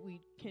so that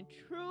we can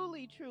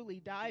truly,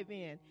 truly dive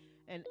in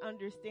and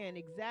understand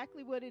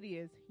exactly what it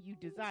is you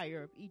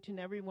desire of each and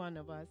every one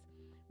of us.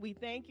 We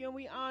thank you and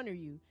we honor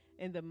you.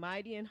 In the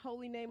mighty and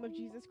holy name of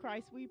Jesus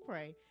Christ, we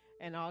pray.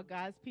 And all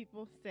God's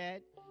people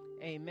said,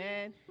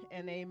 amen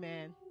and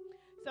amen.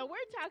 So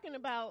we're talking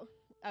about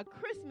a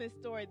Christmas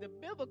story, the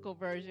biblical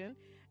version.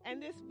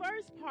 And this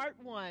first part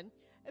one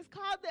is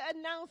called the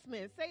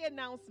announcement. Say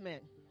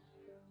announcement.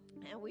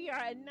 And we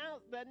are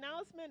the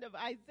announcement of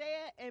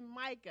Isaiah and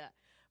Micah.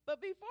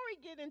 But before we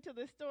get into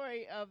the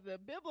story of the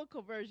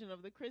biblical version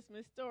of the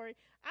Christmas story,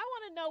 I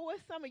want to know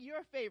what's some of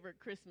your favorite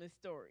Christmas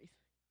stories.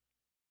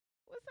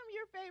 What's some of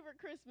your favorite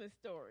Christmas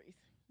stories?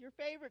 Your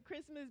favorite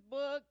Christmas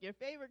book, your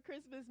favorite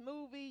Christmas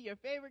movie, your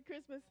favorite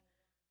Christmas...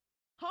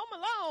 Home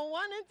Alone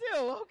 1 and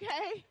 2,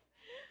 okay.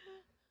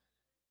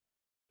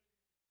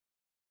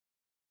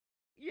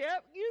 Yep,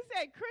 you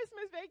said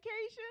Christmas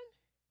Vacation.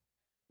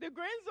 The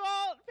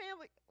Griswold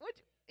family,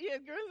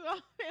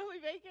 Griswold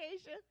family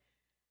vacation.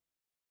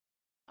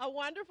 A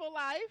Wonderful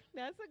Life,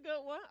 that's a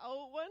good one.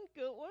 Old one,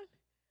 good one.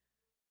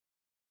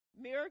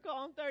 Miracle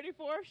on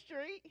 34th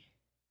Street.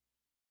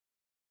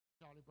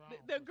 Charlie Brown.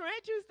 The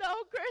Grinch Who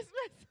Stole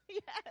Christmas,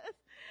 yes.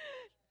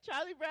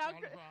 Charlie Brown.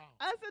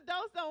 Us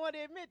adults don't want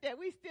to admit that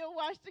we still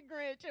watch The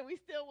Grinch and we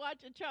still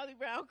watch a Charlie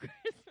Brown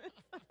Christmas.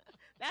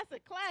 That's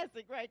a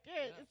classic right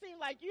there. Yeah. It seems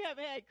like you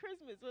haven't had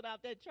Christmas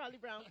without that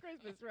Charlie Brown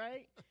Christmas,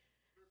 right?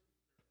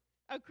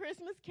 A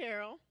Christmas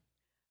Carol.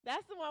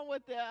 That's the one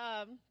with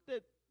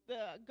the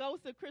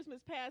ghosts of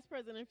Christmas past,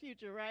 present, and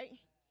future, right?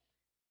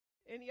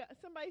 And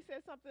somebody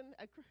said something.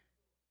 A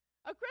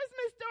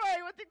Christmas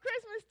Story with the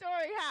Christmas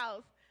Story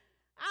house.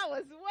 I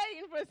was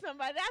waiting for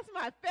somebody. That's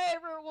my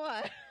favorite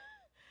one.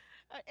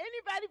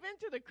 Anybody been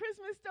to the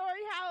Christmas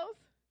Story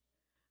house?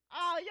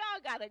 Oh,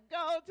 y'all got to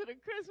go to the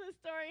Christmas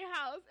Story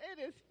house.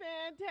 It is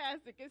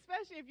fantastic,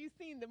 especially if you've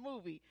seen the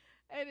movie.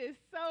 It is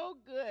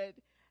so good.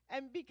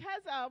 And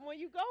because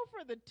when you go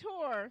for the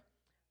tour,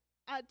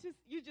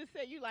 you just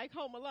said you like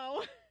Home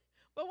Alone.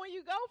 But when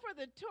you go for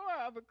the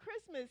tour of a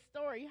Christmas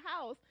Story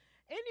house,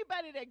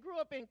 anybody that grew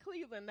up in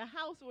Cleveland, the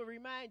house will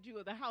remind you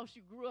of the house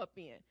you grew up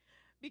in.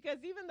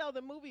 Because even though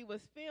the movie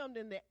was filmed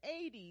in the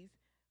 80s,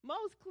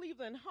 most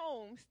Cleveland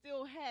homes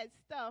still had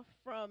stuff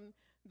from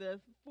the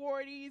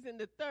 40s and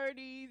the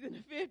 30s and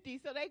the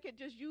 50s, so they could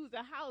just use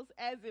the house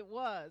as it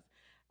was.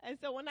 And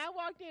so when I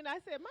walked in, I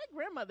said, my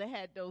grandmother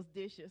had those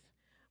dishes.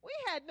 We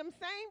had them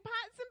same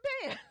pots and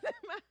pans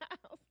in my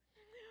house.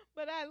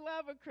 But I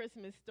love A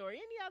Christmas Story.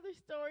 Any other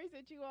stories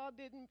that you all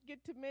didn't get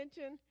to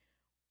mention?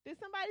 Did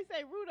somebody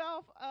say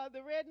Rudolph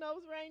the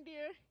Red-Nosed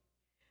Reindeer?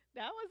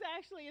 That was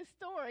actually a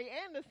story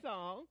and a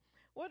song.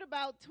 What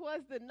about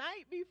 'Twas the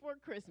Night Before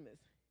Christmas?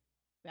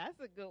 That's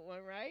a good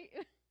one, right?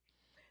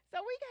 So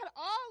we got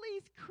all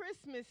these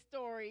Christmas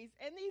stories,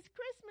 and these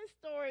Christmas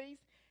stories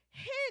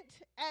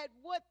hint at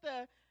what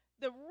the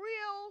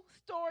real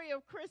story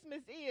of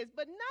Christmas is,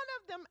 but none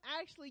of them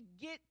actually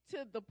get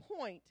to the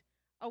point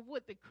of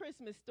what the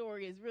Christmas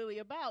story is really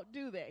about,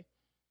 do they?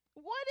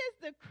 What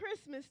is the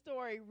Christmas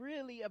story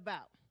really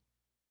about?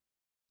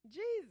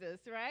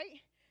 Jesus,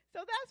 right? So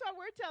that's why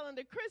we're telling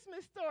the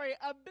Christmas story,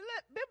 a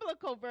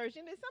biblical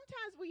version. And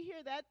sometimes we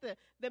hear that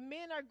the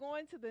men are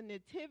going to the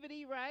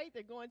nativity, right?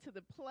 They're going to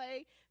the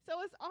play.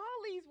 So it's all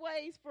these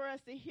ways for us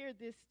to hear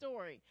this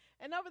story.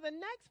 And over the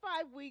next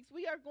 5 weeks,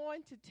 we are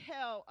going to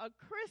tell a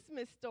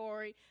Christmas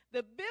story,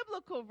 the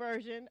biblical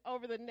version,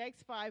 over the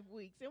next 5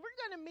 weeks. And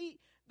we're going to meet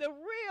the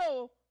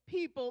real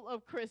people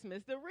of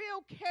Christmas, the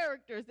real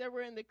characters that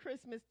were in the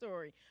Christmas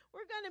story.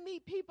 We're going to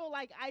meet people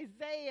like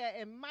Isaiah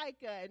and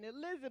Micah and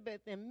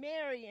Elizabeth and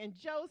Mary and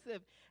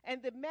Joseph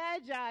and the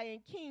Magi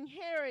and King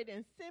Herod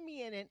and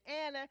Simeon and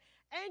Anna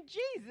and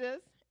Jesus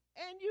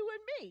and you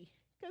and me.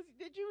 Because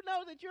did you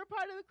know that you're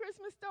part of the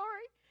Christmas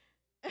story?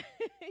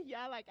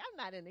 Y'all like, I'm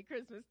not in the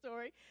Christmas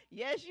story.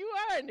 Yes, you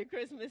are in the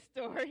Christmas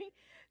story.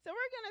 So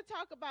we're going to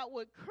talk about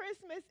what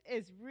Christmas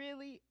is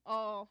really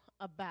all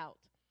about.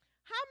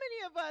 How many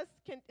of us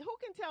who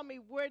can tell me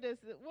what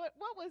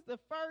was the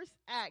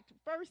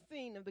first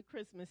scene of the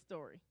Christmas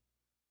story?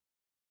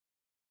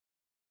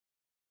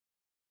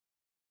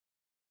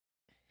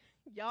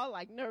 Y'all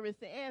like nervous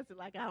to answer,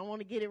 like I don't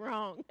want to get it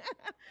wrong.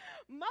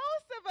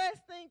 Most of us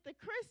think the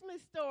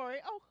Christmas story,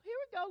 here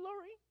we go,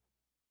 Lori.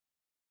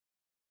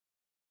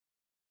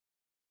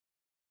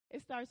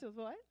 It starts with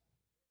what?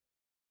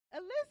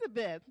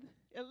 Elizabeth.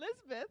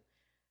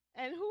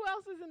 And who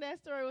else is in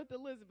that story with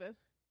Elizabeth?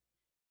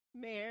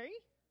 Mary.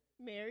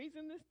 Mary's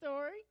in the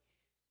story.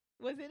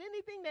 Was it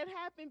anything that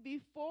happened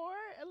before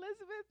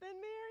Elizabeth and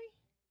Mary?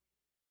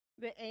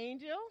 The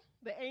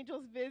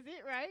angel's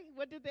visit, right?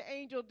 What did the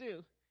angel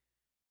do?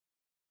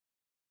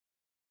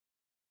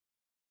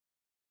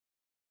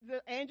 The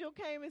angel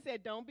came and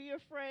said, don't be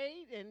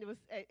afraid, and it was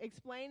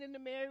explaining to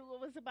Mary what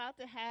was about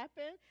to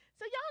happen.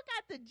 So y'all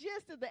got the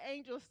gist of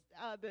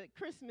the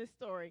Christmas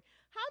story.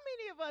 How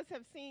many of us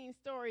have seen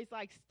stories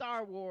like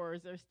Star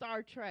Wars or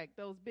Star Trek,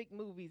 those big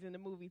movies in the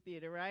movie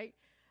theater, right?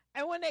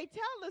 And when they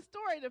tell the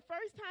story, the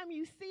first time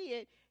you see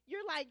it,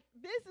 you're like,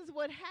 this is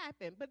what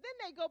happened. But then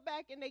they go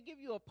back and they give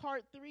you a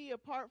part 3, a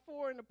part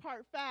 4, and a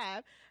part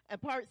 5,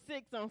 and part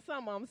 6 on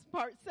some of them,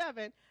 part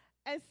 7.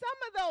 And some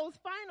of those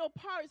final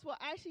parts will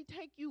actually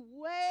take you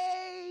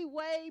way,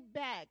 way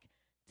back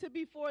to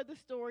before the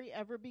story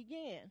ever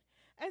began.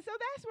 And so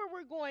that's where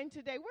we're going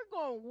today. We're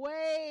going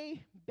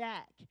way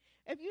back.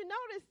 If you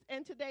notice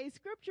in today's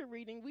scripture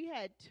reading, we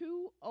had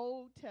 2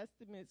 Old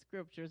Testament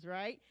scriptures,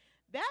 right?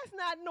 That's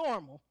not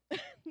normal.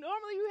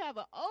 Normally you have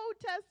an Old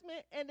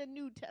Testament and a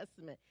New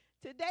Testament.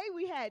 Today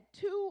we had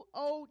 2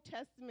 Old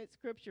Testament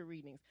scripture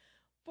readings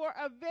for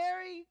a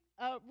very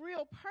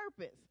real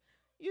purpose.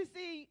 You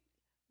see,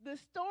 the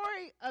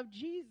story of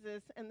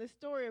Jesus and the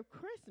story of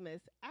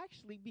Christmas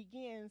actually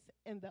begins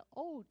in the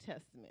Old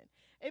Testament.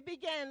 It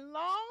began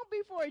long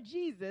before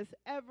Jesus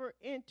ever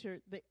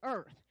entered the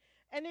earth.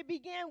 And it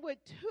began with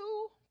 2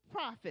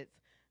 prophets,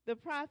 the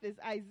prophets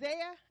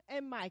Isaiah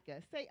and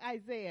Micah. Say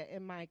Isaiah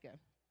and Micah.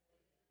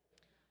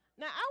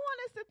 Now, I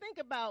want us to think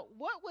about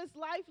what was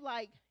life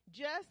like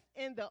just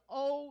in the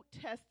Old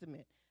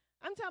Testament.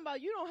 I'm talking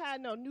about you don't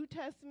have no New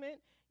Testament.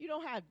 You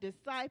don't have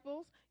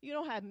disciples. You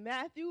don't have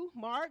Matthew,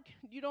 Mark.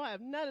 You don't have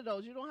none of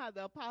those. You don't have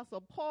the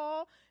Apostle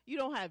Paul. You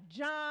don't have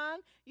John.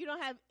 You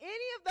don't have any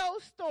of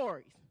those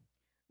stories.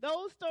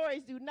 Those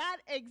stories do not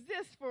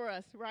exist for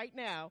us right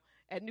now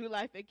at New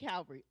Life at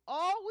Calvary.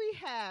 All we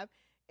have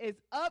is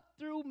up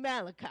through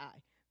Malachi.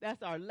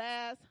 That's our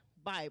last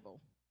Bible.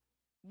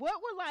 What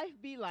would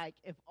life be like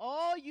if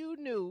all you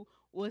knew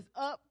was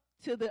up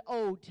to the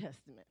Old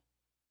Testament?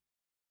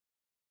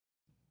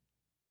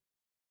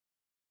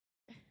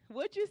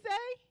 What'd you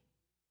say?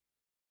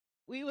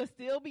 We would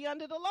still be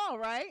under the law,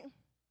 right?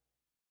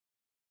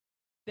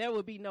 There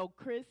would be no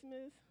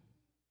Christmas,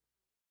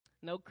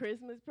 no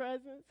Christmas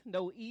presents,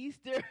 no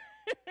Easter.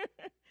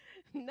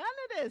 None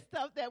of this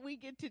stuff that we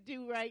get to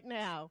do right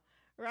now,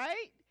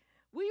 right?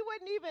 We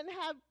wouldn't even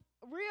have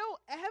real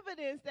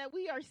evidence that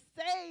we are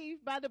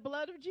saved by the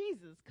blood of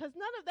Jesus because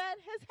none of that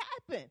has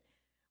happened.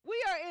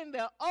 We are in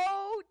the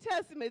Old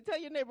Testament. Tell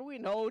your neighbor we're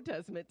in the Old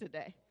Testament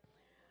today.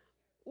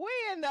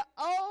 We're in the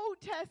Old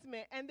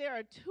Testament, and there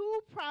are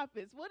 2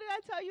 prophets. What did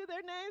I tell you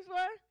their names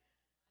were?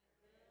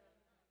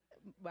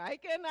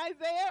 Micah and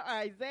Isaiah, or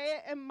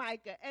Isaiah and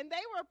Micah. And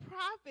they were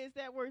prophets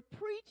that were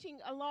preaching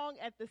along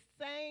at the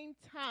same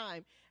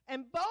time.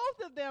 And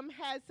both of them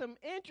had some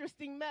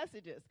interesting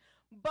messages.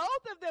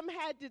 Both of them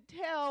had to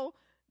tell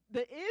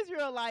the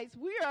Israelites,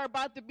 we are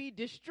about to be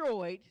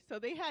destroyed. So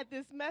they had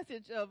this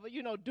message of,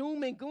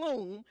 doom and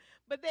gloom.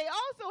 But they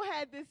also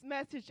had this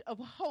message of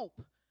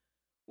hope.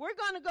 We're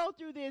going to go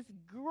through this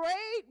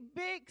great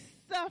big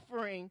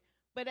suffering,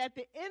 but at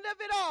the end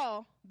of it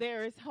all,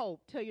 there is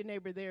hope. Tell your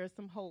neighbor there is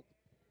some hope.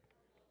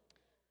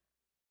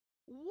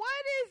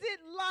 What is it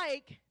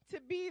like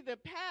to be the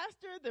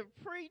pastor, the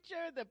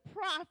preacher, the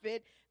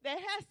prophet that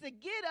has to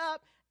get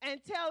up and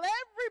tell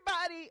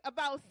everybody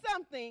about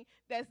something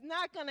that's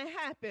not going to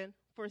happen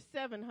for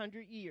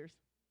 700 years.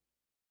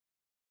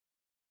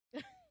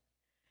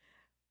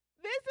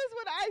 This is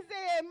what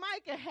Isaiah and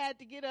Micah had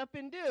to get up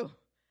and do.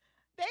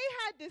 They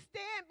had to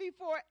stand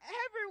before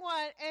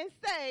everyone and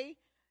say,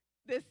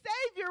 the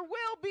Savior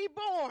will be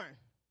born.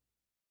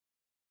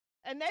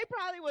 And they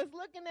probably was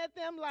looking at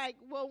them like,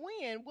 well,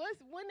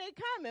 when they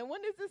coming?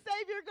 When is the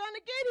Savior going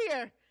to get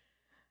here?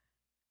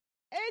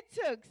 It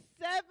took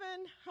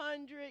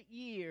 700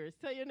 years.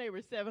 Tell your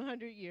neighbor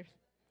 700 years.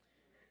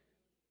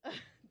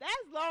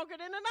 That's longer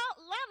than a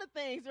lot of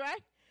things,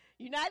 right?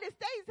 United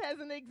States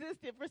hasn't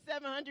existed for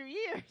 700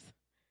 years.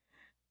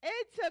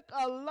 It took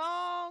a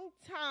long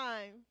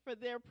time for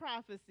their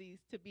prophecies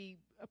to be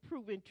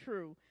proven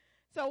true.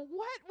 So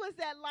what was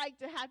that like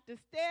to have to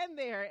stand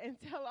there and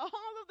tell all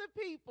of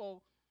the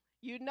people,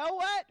 you know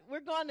what?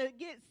 We're going to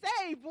get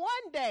saved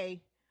one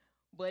day,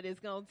 but it's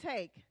going to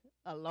take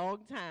a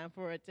long time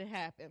for it to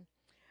happen.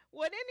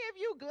 Would any of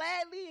you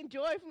gladly and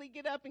joyfully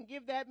get up and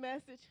give that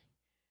message?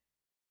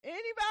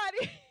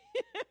 Anybody?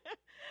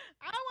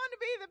 I want to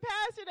be the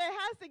pastor that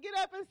has to get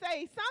up and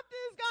say,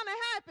 something's going to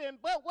happen,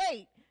 but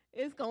wait,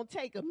 it's going to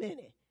take a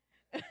minute.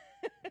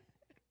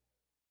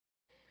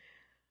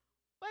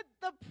 But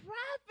the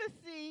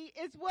prophecy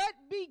is what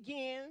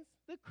begins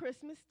the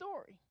Christmas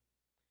story.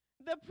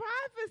 The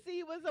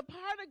prophecy was a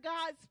part of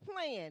God's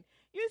plan.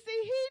 You see,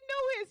 he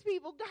knew his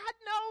people. God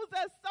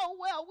knows us so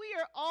well. We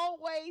are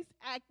always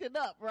acting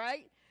up,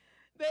 right?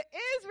 The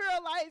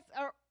Israelites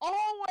are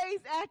always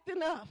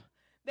acting up.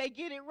 They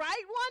get it right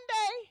one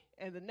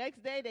day, and the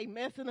next day they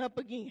messing up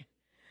again.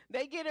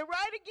 They get it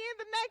right again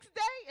the next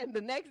day, and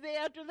the next day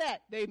after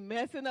that, they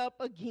messing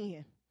up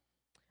again.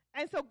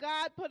 And so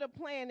God put a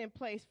plan in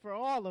place for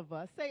all of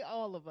us. Say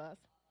all of us.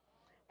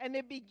 And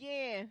it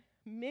began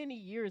many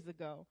years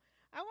ago.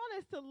 I want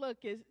us to look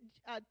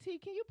at, T,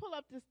 can you pull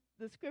up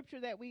the scripture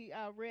that we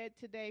read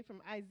today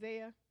from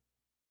Isaiah?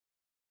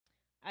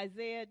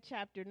 Isaiah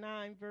chapter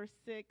 9, verse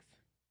 6.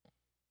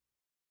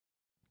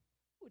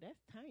 Ooh,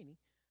 that's tiny.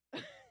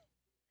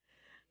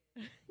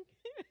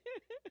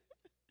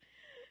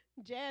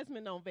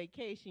 Jasmine on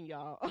vacation,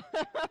 y'all.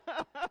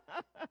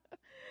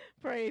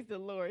 Praise the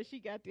Lord. She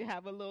got to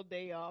have a little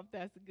day off.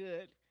 That's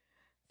good.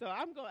 So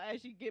I'm going to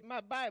actually get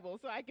my Bible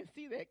so I can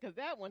see that, because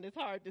that one is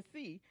hard to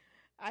see.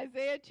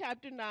 Isaiah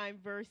chapter 9,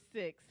 verse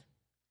 6.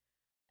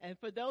 And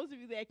for those of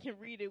you that can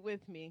read it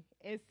with me,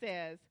 it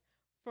says,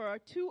 for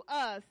to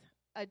us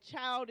a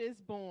child is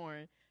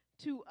born,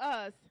 to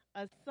us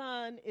a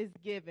son is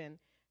given,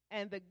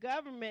 and the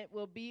government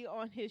will be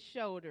on his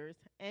shoulders,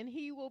 and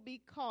he will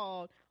be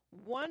called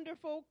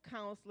Wonderful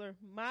Counselor,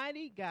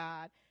 Mighty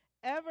God,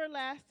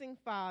 Everlasting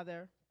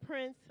Father,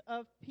 Prince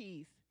of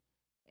Peace.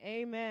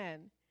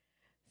 Amen.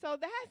 So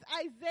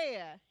that's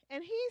Isaiah,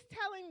 and he's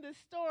telling the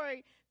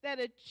story that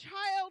a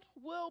child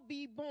will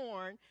be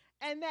born,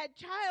 and that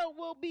child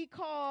will be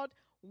called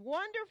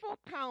Wonderful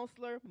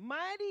Counselor,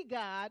 Mighty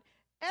God,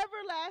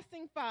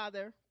 Everlasting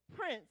Father,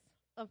 Prince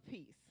of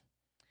Peace.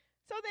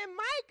 So then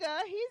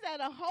Micah, he's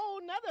at a whole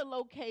nother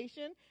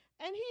location,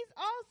 and he's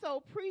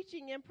also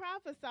preaching and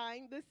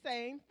prophesying the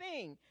same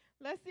thing.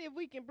 Let's see if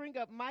we can bring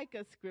up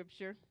Micah's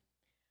scripture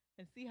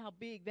and see how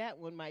big that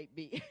one might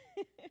be.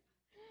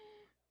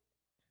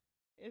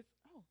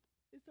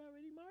 It's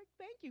already marked.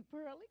 Thank you,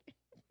 Pearlie.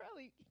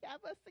 Pearlie,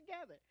 have us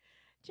together.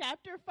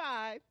 Chapter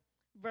 5,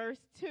 verse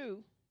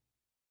 2.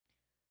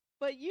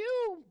 But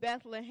you,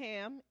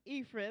 Bethlehem,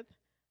 Ephrath,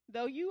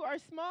 though you are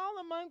small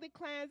among the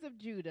clans of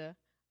Judah,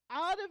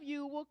 out of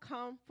you will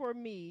come for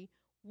me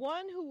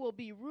one who will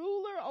be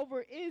ruler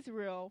over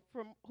Israel,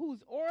 from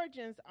whose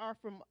origins are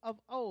from of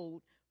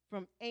old,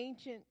 from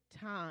ancient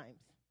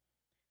times.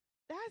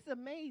 That's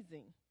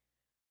amazing.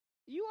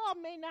 You all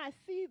may not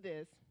see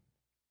this,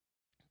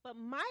 but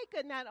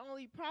Micah not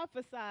only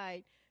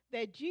prophesied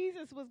that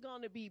Jesus was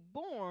going to be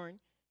born,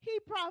 he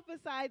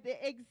prophesied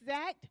the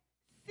exact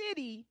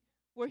city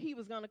where he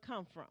was going to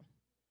come from.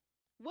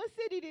 What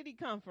city did he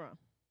come from?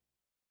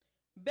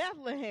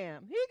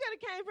 Bethlehem. He could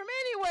have came from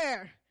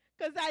anywhere,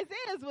 because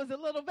Isaiah's was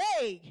a little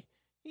vague.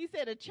 He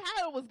said a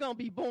child was going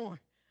to be born.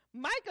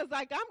 Micah's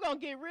like, I'm going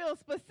to get real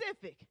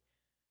specific.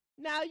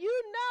 Now,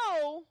 you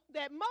know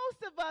that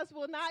most of us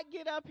will not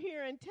get up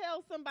here and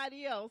tell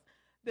somebody else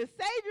the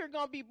Savior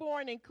going to be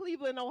born in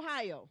Cleveland,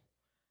 Ohio.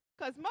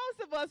 Because most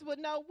of us would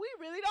know we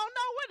really don't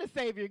know where the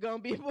Savior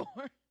going to be born.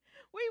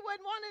 We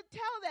wouldn't want to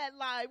tell that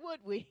lie, would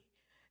we?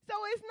 So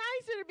it's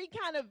nicer to be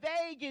kind of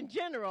vague in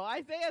general.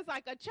 Isaiah's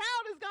like, a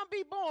child is going to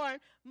be born.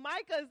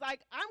 Micah's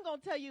like, I'm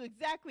going to tell you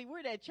exactly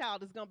where that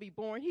child is going to be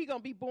born. He's going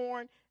to be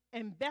born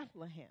in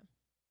Bethlehem.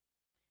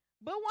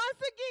 But once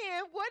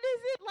again, what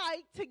is it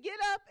like to get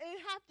up and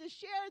have to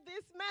share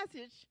this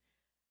message,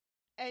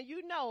 and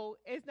you know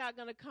it's not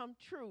going to come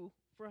true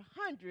for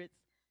hundreds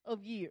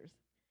of years?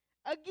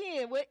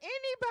 Again, would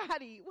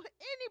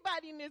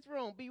anybody in this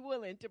room be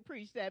willing to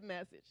preach that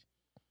message?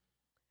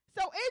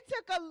 So it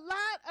took a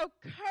lot of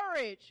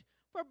courage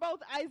for both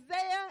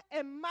Isaiah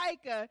and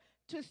Micah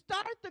to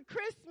start the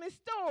Christmas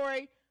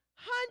story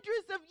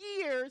hundreds of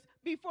years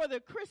before the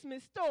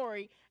Christmas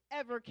story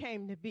ever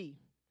came to be.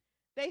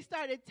 They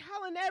started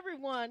telling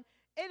everyone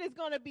it is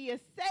going to be a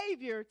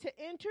Savior to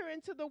enter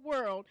into the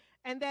world,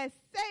 and that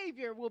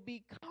Savior will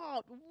be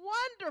called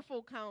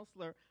Wonderful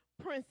Counselor,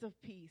 Prince of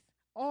Peace,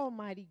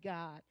 Almighty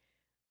God.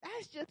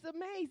 That's just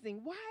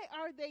amazing. Why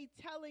are they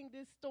telling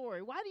this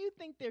story? Why do you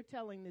think they're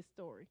telling this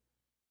story?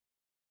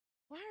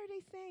 Why are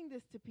they saying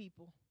this to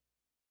people?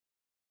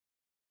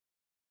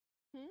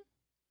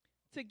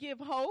 To give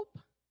hope?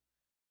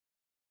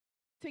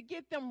 To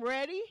get them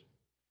ready?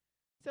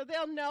 So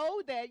they'll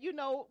know that,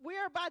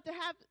 we're about to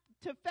have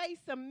to face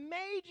some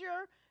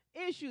major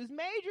issues,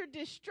 major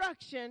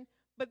destruction,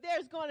 but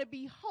there's going to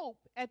be hope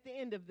at the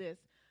end of this.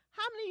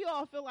 How many of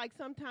y'all feel like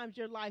sometimes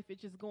your life is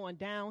just going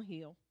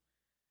downhill?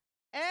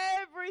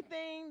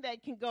 Everything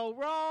that can go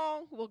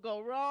wrong will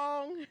go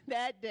wrong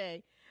that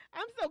day.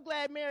 I'm so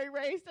glad Mary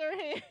raised her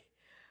hand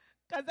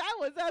because I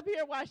was up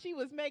here while she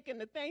was making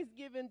the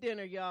Thanksgiving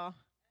dinner, y'all.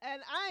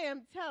 And I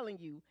am telling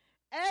you,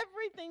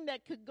 everything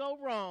that could go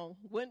wrong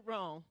went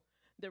wrong.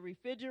 The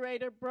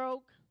refrigerator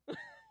broke.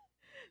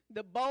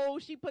 The bowl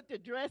she put the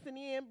dressing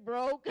in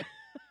broke.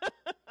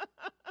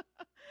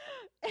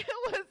 It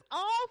was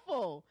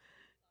awful.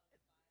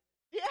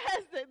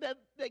 Yes,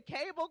 the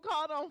cable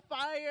caught on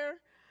fire.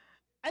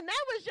 And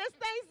that was just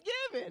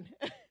Thanksgiving.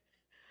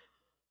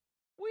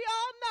 We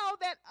all know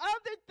that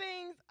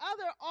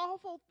other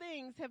awful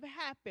things have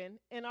happened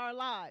in our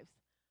lives.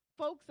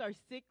 Folks are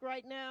sick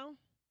right now.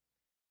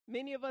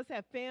 Many of us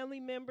have family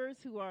members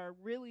who are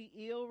really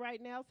ill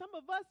right now. Some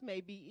of us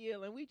may be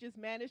ill, and we just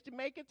managed to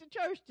make it to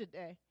church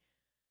today.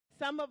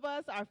 Some of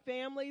us, our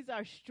families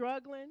are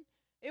struggling.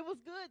 It was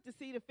good to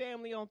see the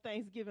family on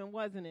Thanksgiving,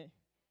 wasn't it?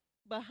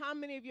 But how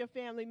many of your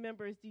family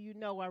members do you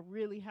know are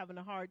really having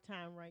a hard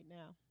time right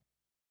now?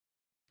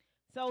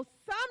 So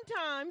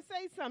sometimes,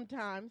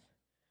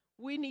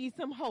 we need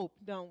some hope,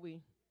 don't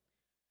we?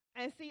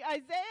 And see,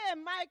 Isaiah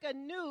and Micah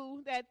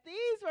knew that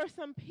these were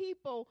some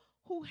people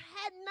who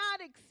had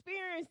not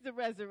experienced the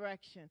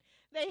resurrection.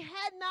 They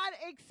had not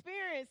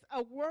experienced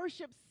a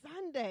worship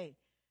Sunday.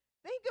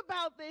 Think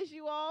about this,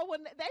 you all.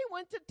 When they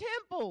went to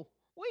temple,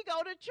 we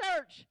go to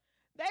church.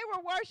 They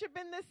were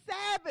worshiping the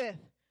Sabbath.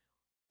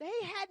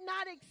 They had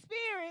not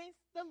experienced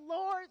the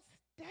Lord's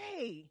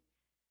Day.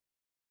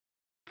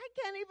 I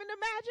can't even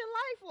imagine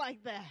life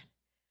like that.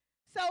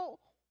 So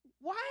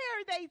why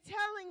are they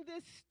telling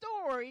this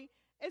story?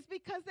 It's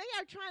because they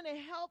are trying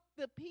to help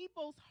the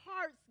people's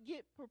hearts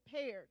get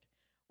prepared.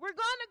 We're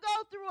going to go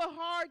through a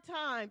hard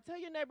time. Tell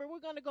your neighbor, we're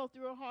going to go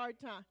through a hard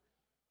time.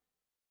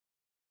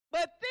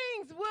 But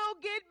things will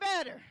get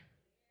better.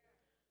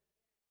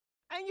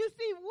 And you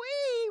see,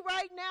 we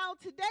right now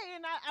today,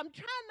 and I'm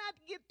trying not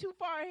to get too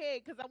far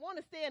ahead because I want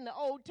to stay in the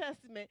Old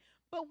Testament,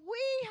 but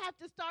we have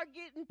to start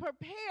getting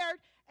prepared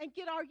and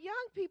get our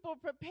young people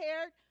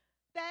prepared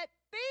that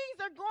things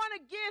are going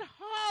to get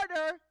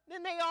harder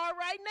than they are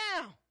right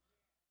now.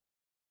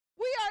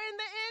 We are in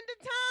the end of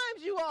times,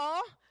 you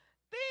all.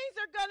 Things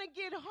are going to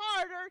get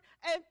harder,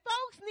 and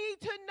folks need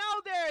to know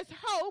there is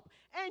hope,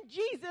 and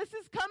Jesus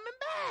is coming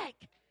back.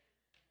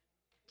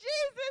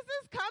 Jesus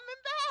is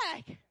coming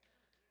back.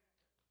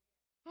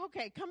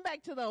 Okay, come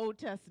back to the Old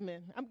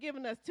Testament. I'm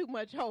giving us too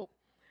much hope.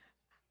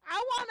 I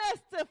want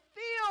us to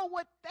feel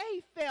what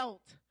they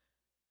felt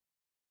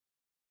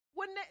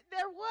when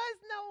there was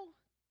no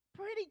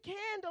pretty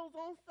candles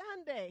on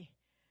Sunday.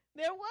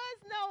 There was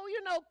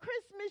no,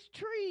 Christmas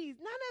trees.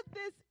 None of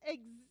this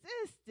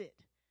existed.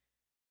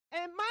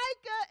 And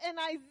Micah and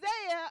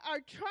Isaiah are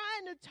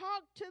trying to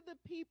talk to the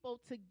people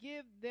to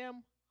give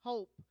them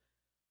hope.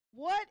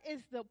 What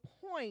is the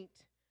point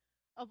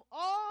of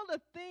all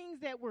the things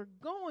that we're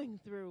going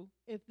through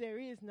if there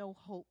is no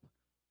hope?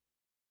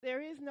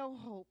 There is no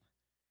hope.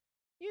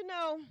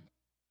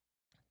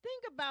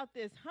 Think about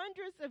this.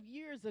 Hundreds of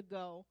years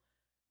ago,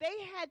 they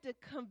had to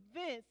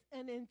convince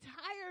an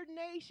entire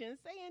nation,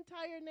 say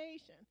entire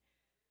nation.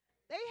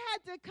 They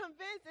had to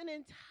convince an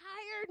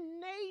entire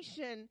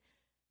nation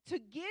to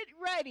get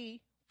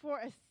ready for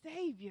a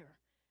Savior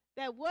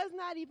that was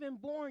not even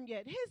born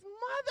yet. His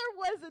mother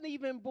wasn't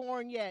even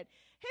born yet.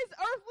 His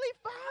earthly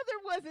father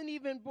wasn't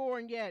even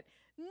born yet.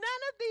 None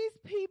of these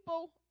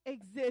people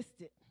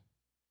existed.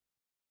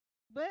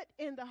 But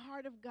in the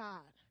heart of God.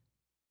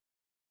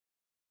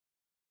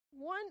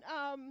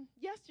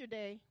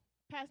 Yesterday,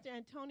 Pastor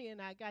Antonia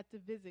and I got to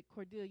visit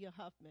Cordelia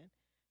Huffman.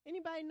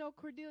 Anybody know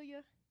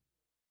Cordelia?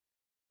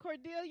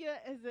 Cordelia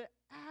is an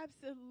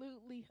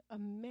absolutely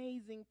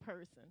amazing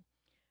person.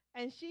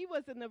 And she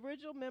was an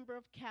original member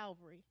of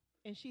Calvary,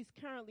 and she's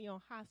currently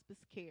on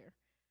hospice care.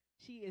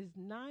 She is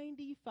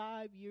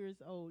 95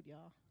 years old,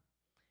 y'all.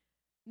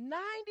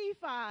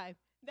 95.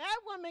 That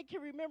woman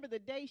can remember the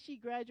day she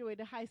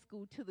graduated high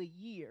school to the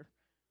year.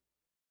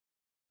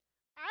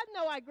 I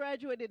know I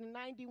graduated in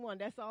 91.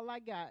 That's all I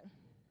got.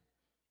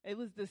 It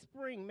was the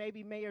spring,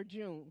 maybe May or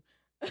June.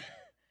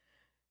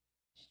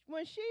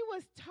 When she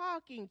was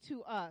talking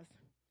to us,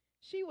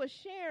 she was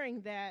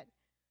sharing that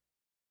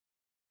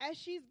as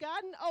she's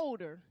gotten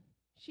older,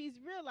 she's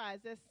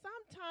realized that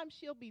sometimes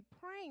she'll be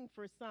praying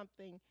for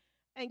something,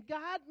 and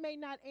God may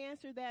not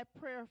answer that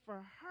prayer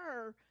for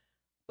her,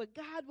 but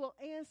God will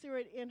answer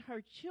it in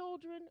her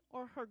children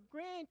or her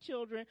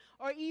grandchildren,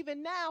 or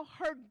even now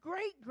her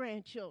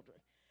great-grandchildren.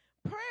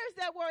 Prayers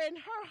that were in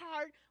her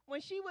heart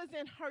when she was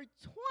in her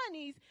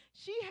 20s,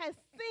 she has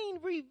seen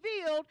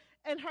revealed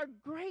in her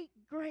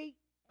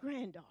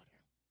great-great-granddaughter.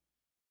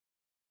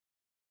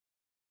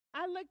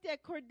 I looked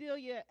at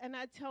Cordelia and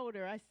I told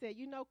her, I said,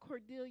 you know,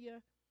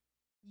 Cordelia,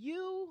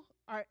 you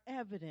are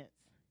evidence,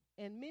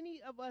 and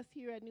many of us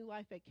here at New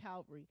Life at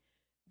Calvary,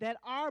 that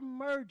our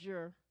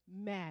merger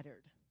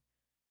mattered.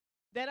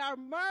 That our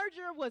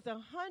merger was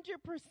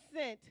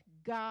 100%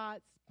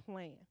 God's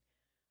plan.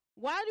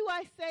 Why do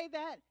I say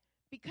that?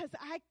 Because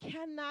I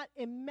cannot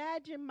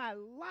imagine my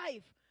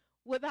life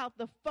without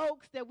the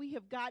folks that we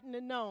have gotten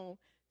to know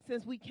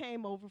since we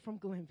came over from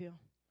Glenville.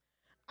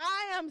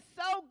 I am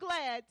so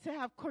glad to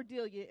have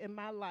Cordelia in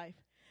my life.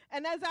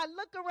 And as I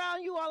look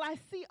around you all, I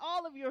see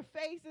all of your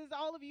faces,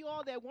 all of you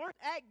all that weren't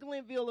at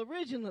Glenville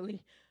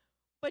originally,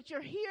 but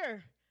you're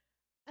here.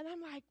 And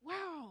I'm like,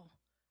 wow,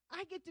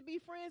 I get to be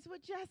friends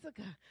with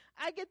Jessica.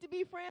 I get to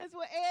be friends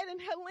with Ed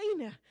and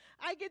Helena.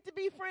 I get to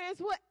be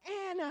friends with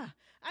Anna.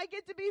 I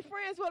get to be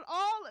friends with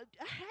all.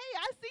 Hey,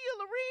 I see you,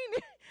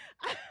 Lorene.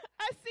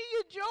 I see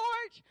you,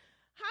 George.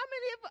 How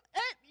many of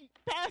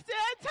Pastor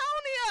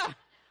Antonia?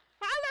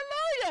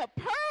 Hallelujah.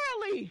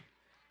 Pearlie.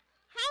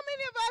 How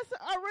many of us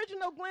are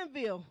original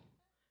Glenville?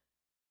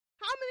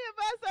 How many of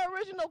us are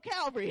original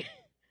Calvary?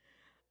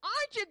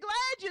 Aren't you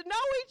glad you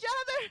know each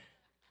other?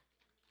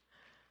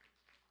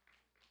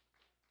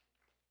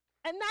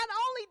 And not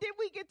only did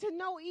we get to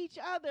know each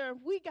other,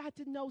 we got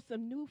to know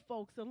some new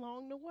folks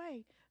along the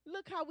way.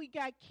 Look how we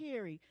got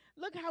Carrie.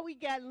 Look how we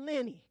got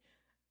Lenny.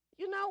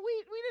 You know,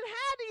 we didn't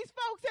have these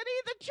folks at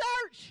either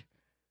church.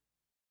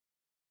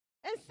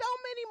 And so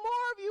many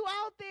more of you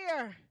out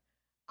there.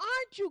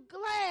 Aren't you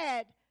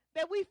glad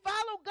that we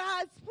follow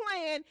God's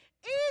plan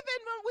even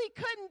when we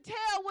couldn't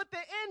tell what the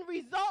end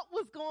result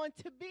was going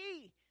to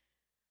be?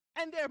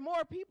 And there are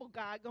more people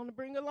God going to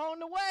bring along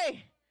the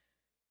way.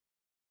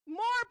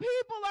 More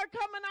people are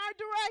coming our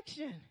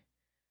direction.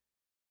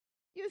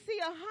 You see,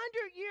 100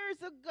 years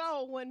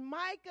ago when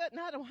Micah,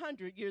 not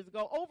 100 years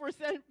ago, over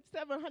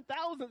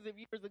 700,000 of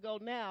years ago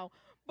now,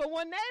 but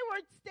when they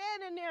were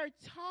standing there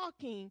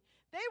talking,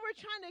 they were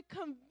trying to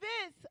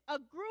convince a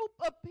group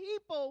of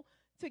people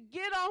to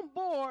get on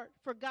board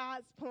for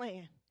God's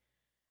plan.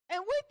 And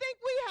we think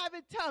we have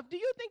it tough. Do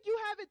you think you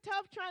have it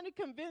tough trying to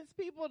convince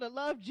people to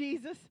love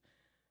Jesus?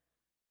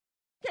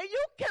 Can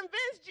you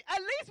convince, at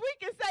least we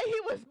can say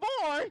he was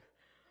born.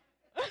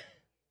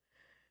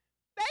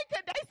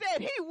 They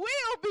said he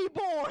will be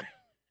born.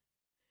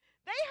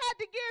 They had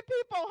to give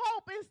people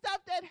hope and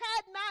stuff that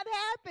had not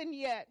happened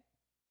yet.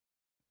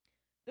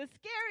 The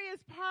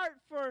scariest part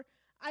for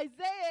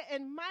Isaiah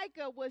and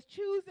Micah was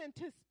choosing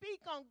to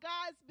speak on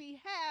God's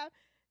behalf,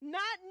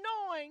 not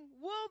knowing,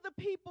 will the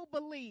people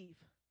believe?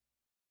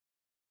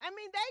 I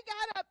mean, they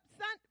got up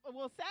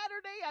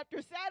Saturday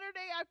after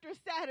Saturday after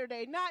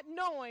Saturday, not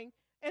knowing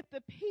if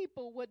the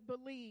people would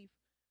believe.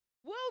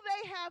 Will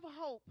they have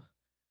hope?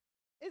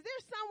 Is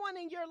there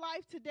someone in your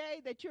life today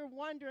that you're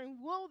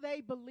wondering, will they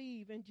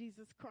believe in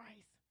Jesus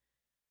Christ?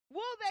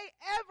 Will they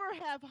ever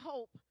have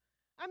hope?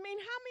 I mean,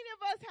 how many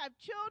of us have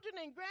children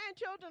and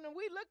grandchildren and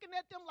we looking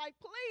at them like,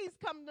 please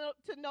come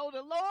to know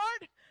the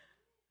Lord.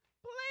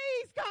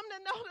 Please come to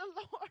know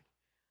the Lord.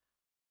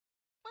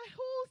 But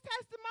whose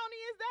testimony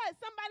is that?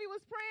 Somebody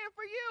was praying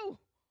for you.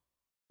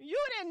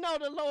 You didn't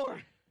know the Lord.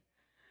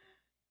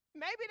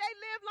 Maybe they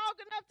lived long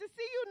enough to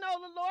see you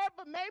know the Lord,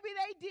 but maybe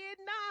they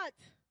did not.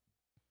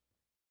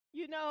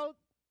 You know,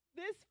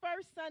 this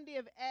first Sunday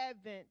of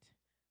Advent,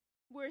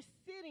 we're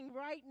sitting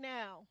right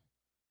now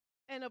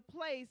in a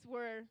place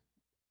where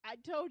I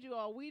told you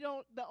all,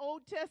 the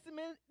Old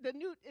Testament,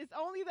 it's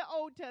only the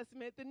Old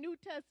Testament. The New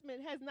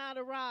Testament has not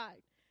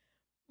arrived.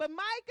 But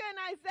Micah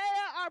and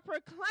Isaiah are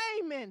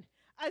proclaiming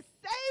a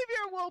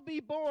Savior will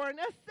be born.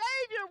 A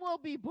Savior will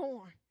be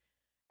born.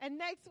 And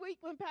next week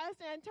when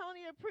Pastor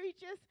Antonia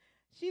preaches,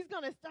 she's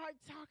going to start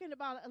talking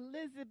about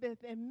Elizabeth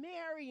and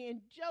Mary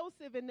and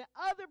Joseph and the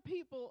other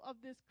people of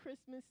this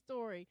Christmas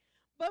story.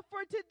 But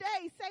for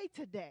today, say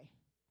today.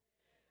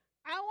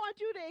 I want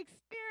you to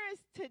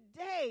experience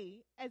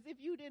today as if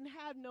you didn't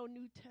have no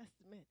New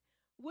Testament.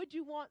 Would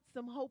you want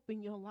some hope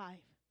in your life?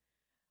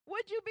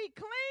 Would you be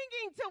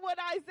clinging to what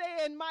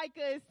Isaiah and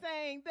Micah is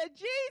saying, that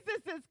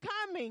Jesus is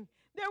coming?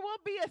 There will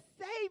be a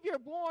Savior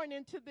born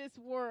into this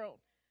world.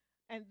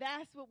 And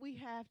that's what we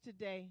have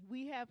today.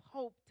 We have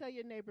hope. Tell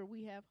your neighbor,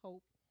 we have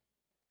hope.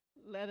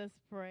 Let us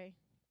pray.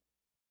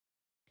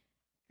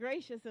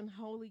 Gracious and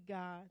holy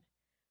God,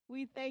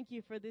 we thank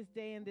you for this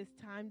day and this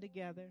time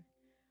together.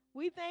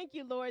 We thank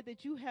you, Lord,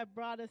 that you have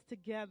brought us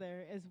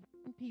together as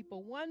one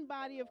people, one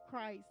body of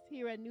Christ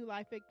here at New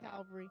Life at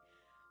Calvary.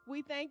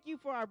 We thank you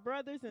for our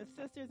brothers and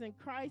sisters in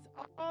Christ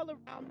all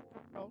around the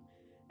world.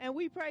 And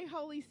we pray,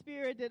 Holy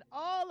Spirit, that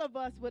all of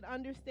us would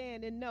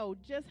understand and know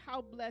just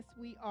how blessed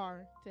we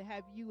are to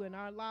have you in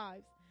our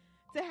lives,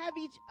 to have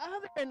each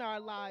other in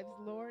our lives,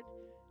 Lord.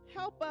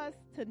 Help us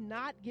to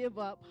not give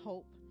up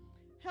hope.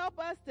 Help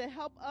us to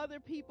help other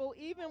people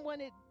even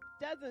when it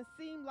doesn't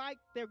seem like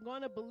they're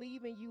going to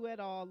believe in you at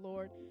all,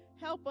 Lord.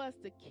 Help us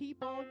to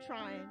keep on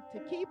trying, to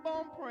keep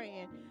on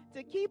praying,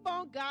 to keep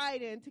on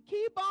guiding, to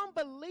keep on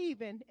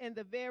believing in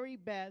the very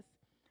best.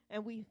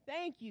 And we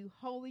thank you,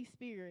 Holy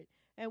Spirit,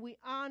 and we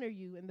honor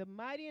you. In the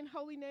mighty and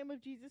holy name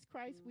of Jesus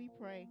Christ, we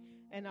pray.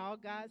 And all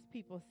God's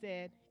people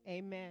said,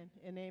 amen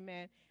and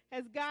amen.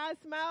 Has God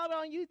smiled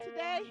on you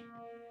today?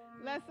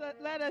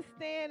 Let us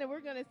stand, and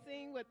we're going to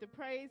sing with the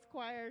praise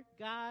choir,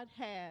 God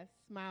Has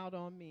Smiled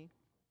on Me.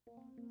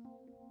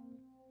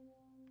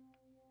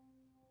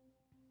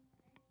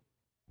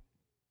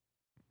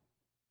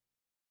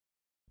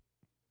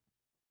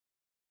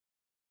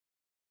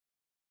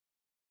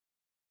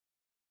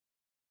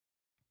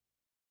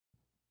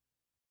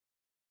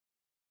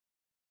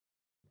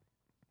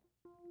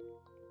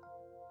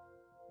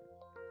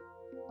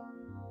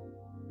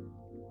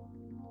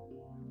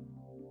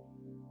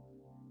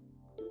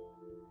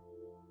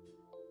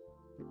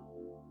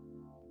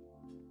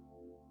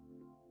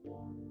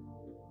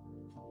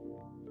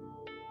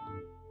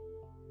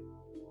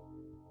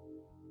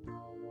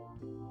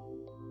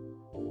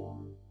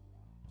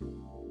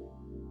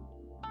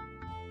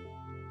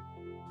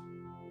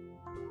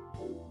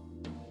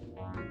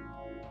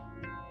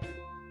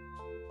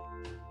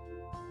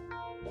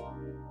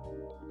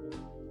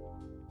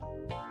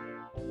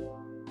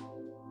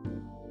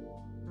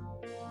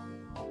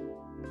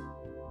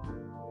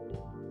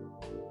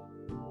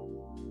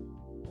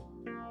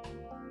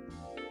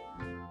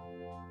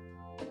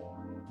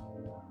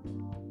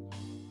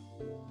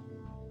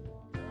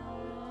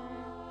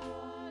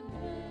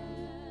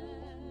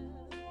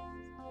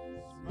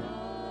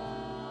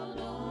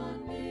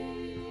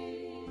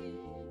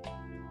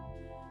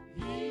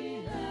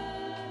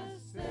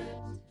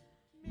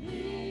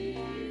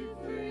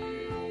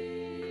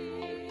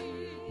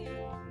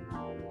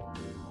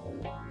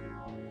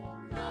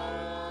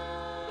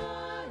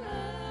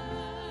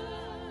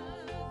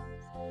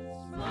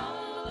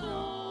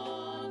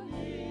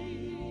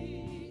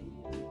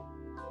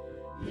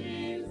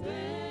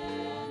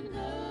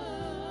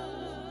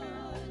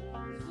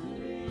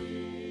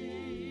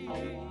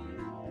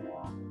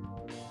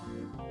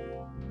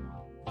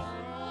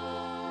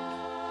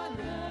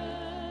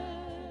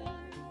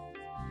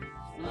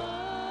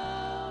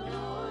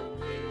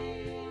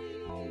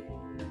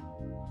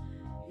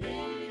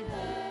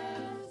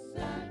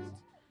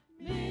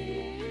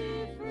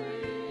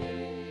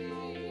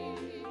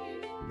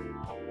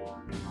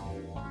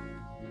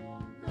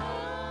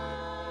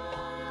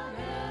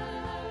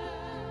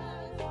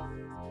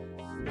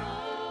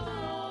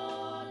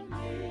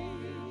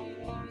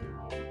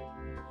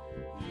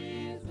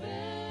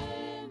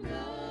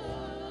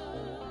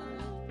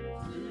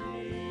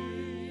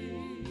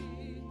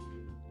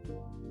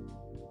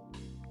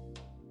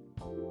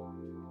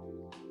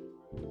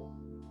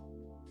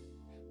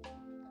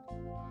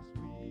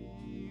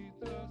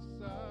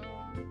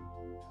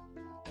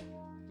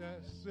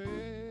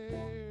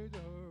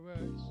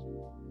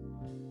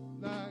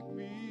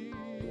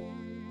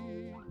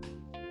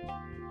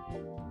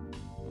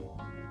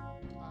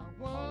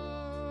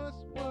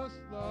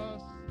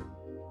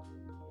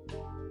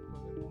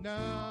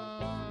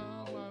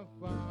 Now I'm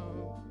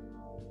found,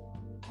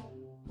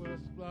 was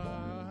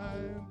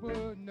blind,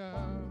 but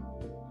now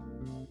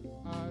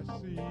I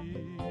see.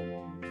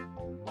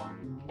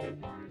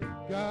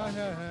 God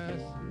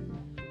has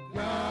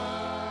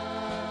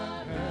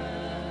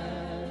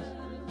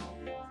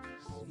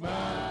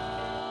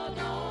smiled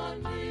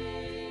on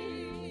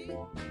me.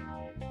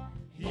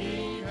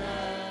 He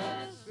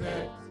has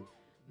set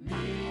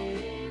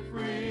me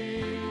free.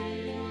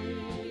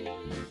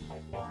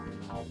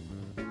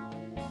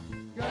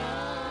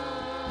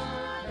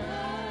 God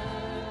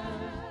has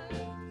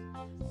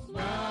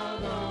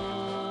smiled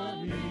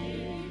on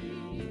me.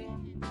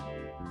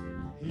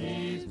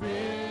 He's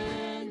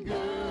been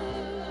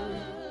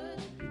good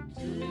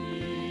to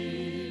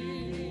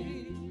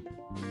me.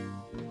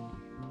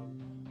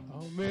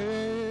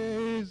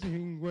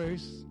 Amazing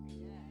grace,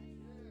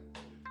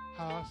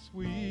 how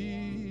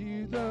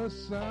sweet the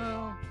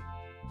sound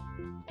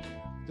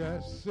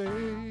that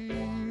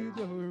saved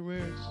a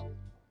wretch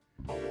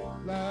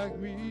like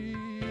me.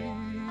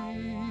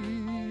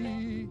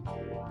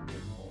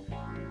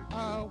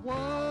 I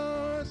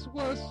once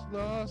was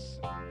lost,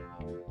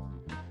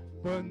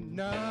 but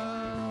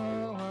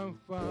now I'm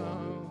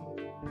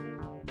found.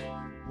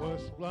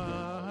 Was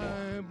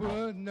blind,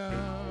 but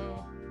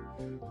now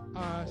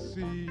I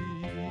see.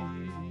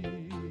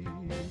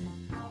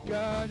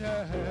 God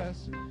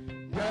has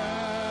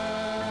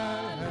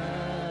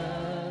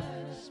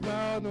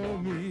smiled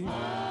on me.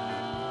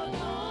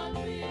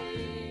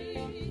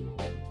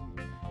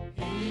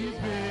 He's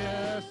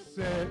been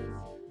set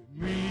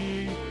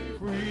me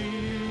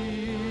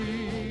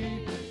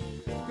free.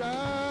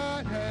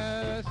 God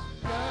has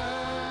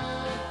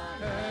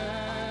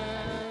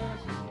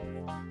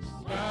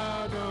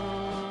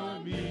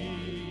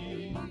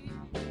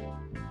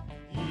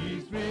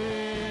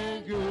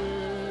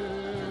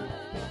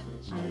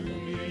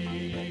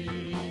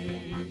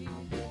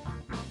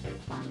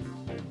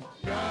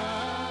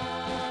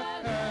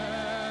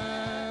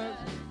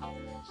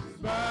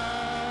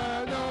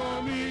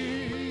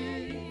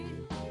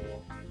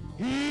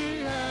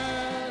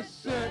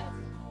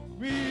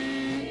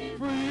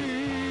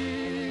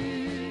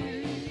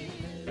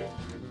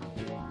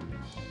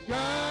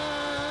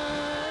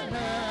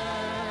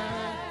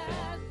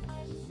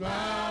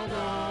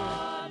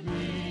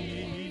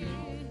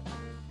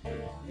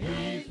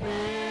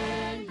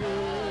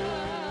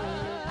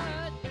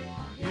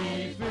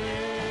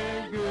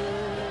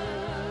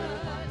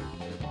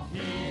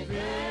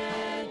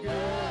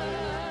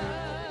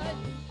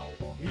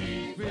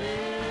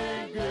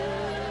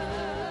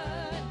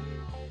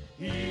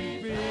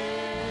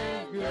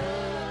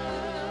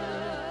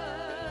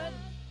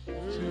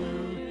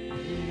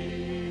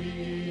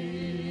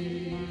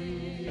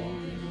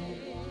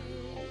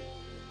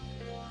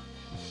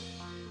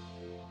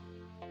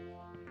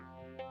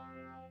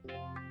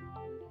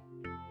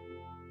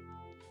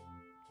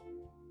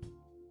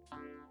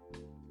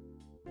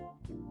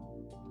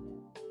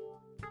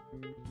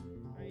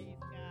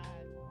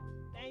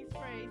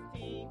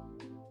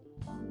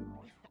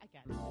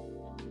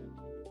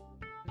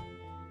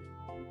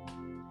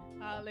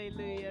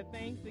Hallelujah.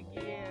 Thanks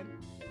again.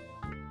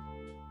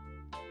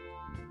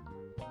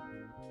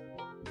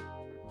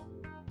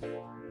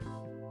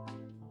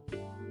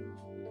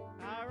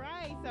 All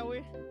right, so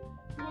we've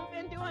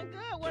been doing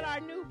good with our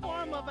new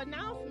form of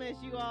announcements,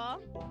 you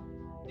all.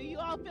 Do you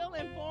all feel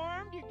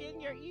informed? You're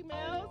getting your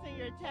emails and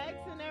your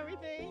texts and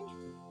everything?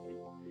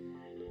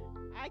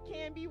 I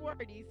can be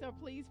wordy, so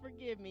please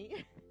forgive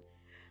me.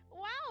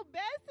 Wow,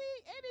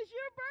 Bessie, it is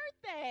your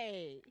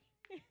birthday.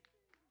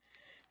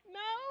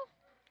 No?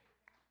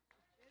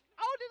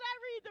 Oh, did I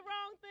read the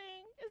wrong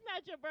thing? It's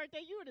not your birthday.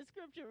 You were the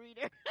scripture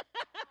reader.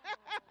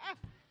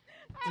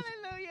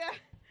 Hallelujah.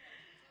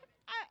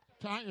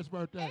 Tanya's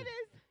birthday. It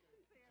is.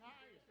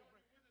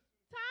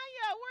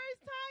 Tanya,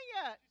 where's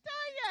Tanya?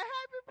 Tanya,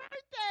 happy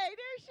birthday.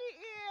 There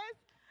she is.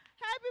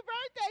 Happy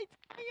birthday,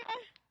 Tanya.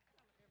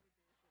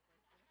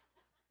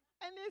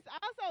 And it's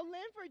also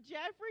Linford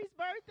Jeffrey's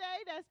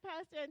birthday. That's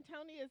Pastor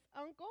Antonia's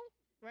uncle,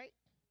 right?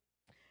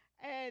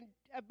 And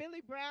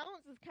Billy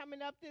Brown's is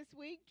coming up this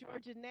week.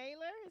 Georgia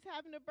Naylor is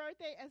having a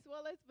birthday, as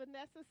well as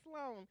Vanessa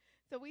Sloan.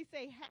 So we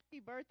say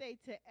happy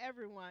birthday to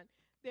everyone.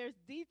 There's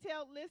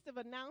detailed list of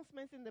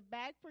announcements in the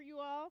back for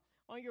you all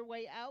on your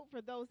way out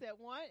for those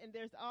that want. And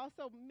there's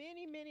also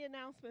many, many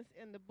announcements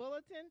in the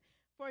bulletin.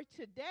 For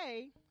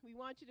today, we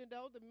want you to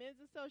know the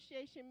Men's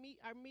Association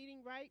are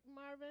meeting, right,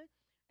 Marvin?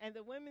 And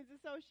the Women's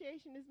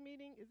Association is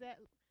meeting. Is that?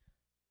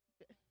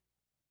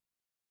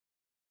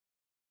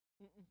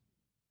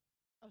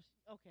 Oh,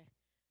 okay.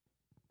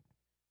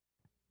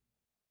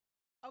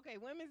 Okay,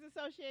 Women's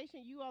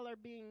Association, you all are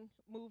being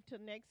moved to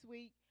next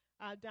week.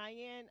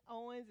 Diane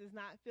Owens is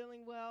not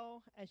feeling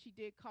well, and she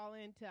did call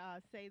in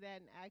to say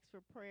that and ask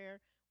for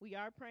prayer. We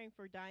are praying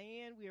for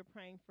Diane. We are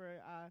praying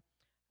for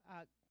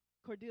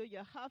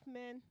Cordelia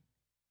Huffman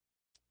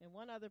and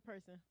one other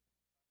person.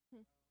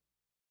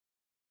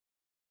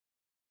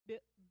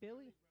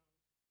 Billy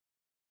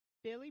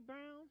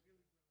Brown?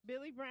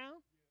 Billy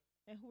Brown?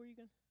 And who are you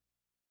going to?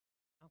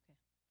 Okay.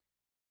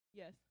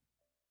 Yes.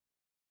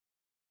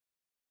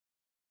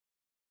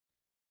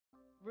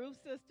 Ruth's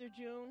sister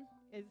June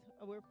is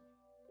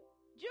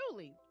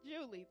Julie,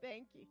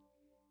 thank you.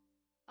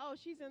 Oh,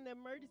 she's in the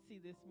emergency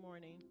this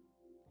morning.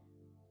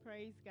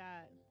 Praise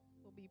God.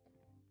 We'll be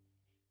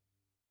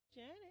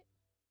Janet.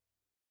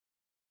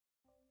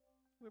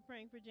 We're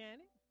praying for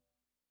Janet.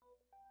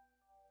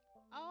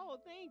 Oh,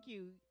 thank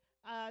you.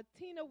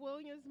 Tina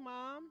Williams'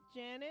 mom,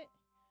 Janet,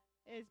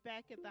 is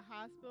back at the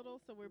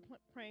hospital, so we're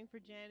praying for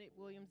Janet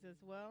Williams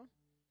as well.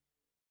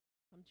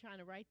 I'm trying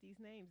to write these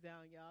names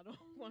down, y'all. Don't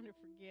want to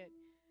forget.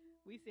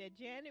 We said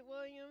Janet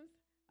Williams,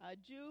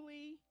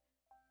 Julie,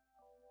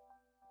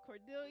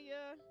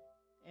 Cordelia,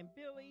 and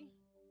Billy,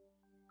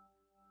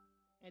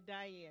 and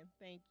Diane.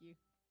 Thank you.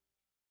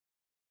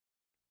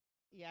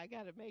 Yeah, I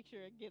got to make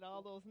sure I get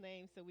all those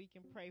names so we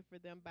can pray for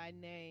them by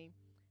name.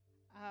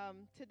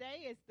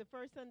 Today is the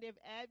first Sunday of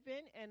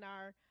Advent, and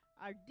our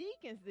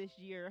deacons this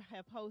year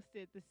have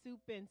hosted the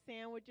soup and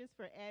sandwiches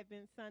for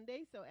Advent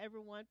Sunday. So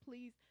everyone,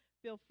 please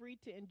feel free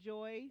to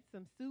enjoy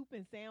some soup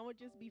and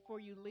sandwiches before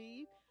you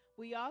leave.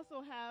 We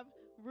also have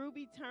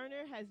Ruby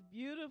Turner has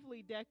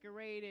beautifully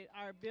decorated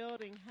our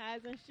building,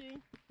 hasn't she?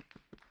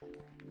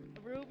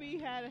 Ruby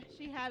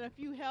had a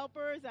few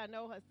helpers. I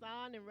know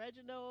Hassan and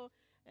Reginald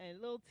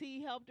and Lil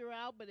T helped her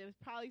out, but there was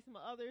probably some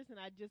others, and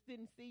I just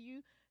didn't see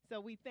you.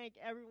 So we thank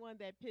everyone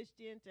that pitched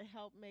in to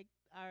help make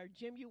our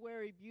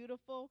January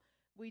beautiful.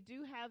 We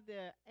do have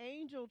the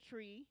angel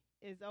tree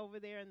is over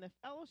there in the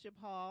fellowship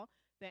hall.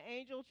 The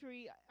angel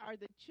tree are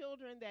the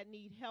children that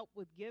need help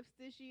with gifts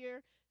this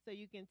year. So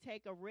you can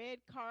take a red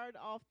card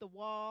off the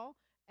wall,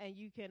 and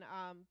you can,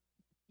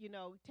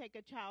 take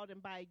a child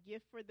and buy a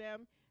gift for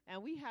them.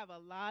 And we have a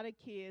lot of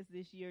kids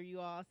this year, you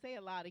all. Say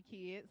a lot of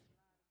kids.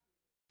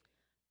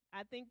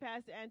 I think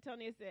Pastor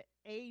Antonia said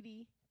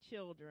 80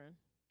 children.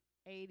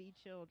 80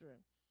 children.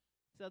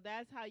 So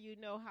that's how you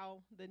know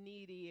how the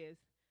need is.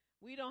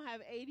 We don't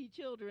have 80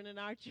 children in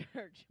our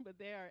church, but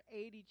there are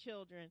 80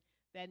 children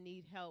that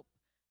need help.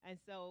 And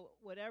so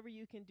whatever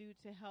you can do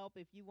to help,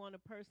 if you want to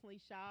personally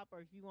shop or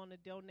if you want to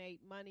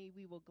donate money,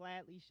 we will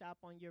gladly shop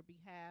on your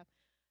behalf.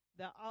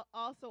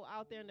 Also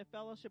out there in the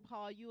fellowship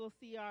hall, you will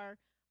see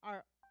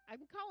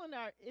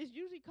it's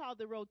usually called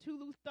the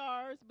Rotulu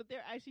stars, but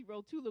they're actually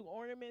Rotulu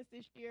ornaments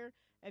this year.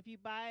 If you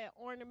buy an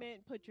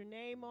ornament, put your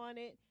name on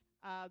it,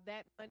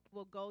 that money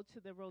will go to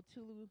the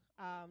Rotulu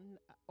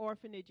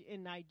orphanage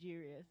in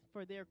Nigeria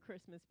for their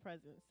Christmas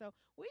presents. So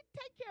we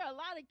take care of a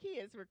lot of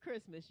kids for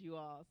Christmas, you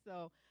all.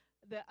 So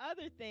the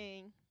other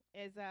thing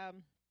is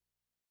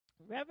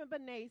Reverend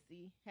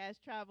Benassi has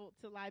traveled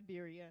to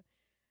Liberia.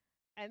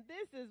 And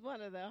this is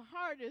one of the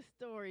hardest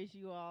stories,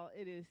 you all.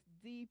 It is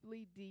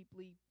deeply,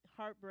 deeply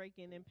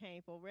heartbreaking and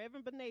painful.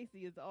 Reverend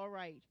Benassi is all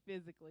right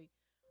physically.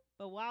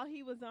 But while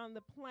he was on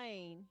the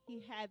plane,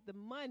 he had the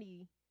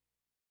money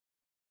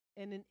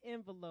in an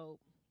envelope.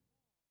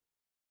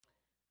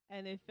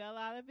 And it fell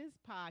out of his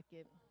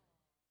pocket.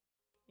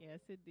 Yes,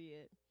 it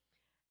did.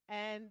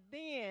 And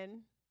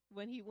then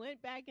When he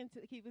went back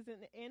he was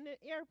in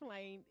the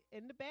airplane,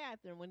 in the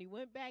bathroom. When he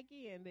went back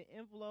in, the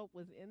envelope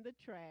was in the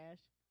trash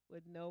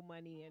with no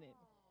money in it.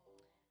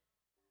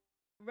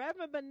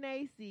 Reverend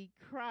Benassi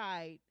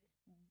cried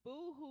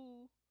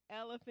boo-hoo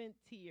elephant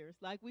tears,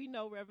 like we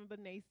know Reverend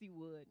Benassi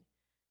would.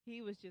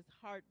 He was just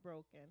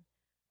heartbroken.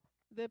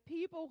 The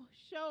people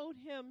showed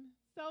him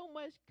so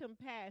much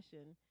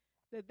compassion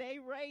that they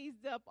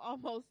raised up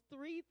almost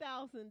 $3,000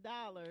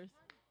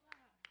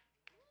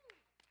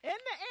 in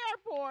the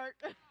airport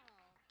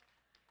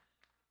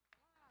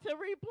to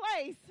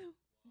replace.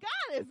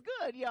 God is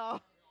good,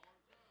 y'all.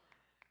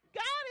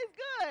 God is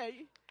good.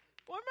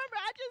 Well, remember,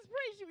 I just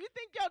preached. You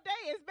think your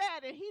day is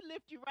bad, and he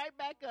lifts you right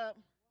back up.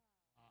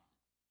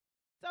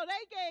 So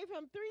they gave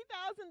him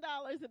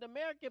 $3,000 in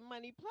American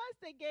money, plus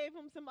they gave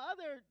him some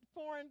other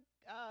foreign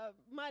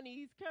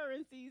monies,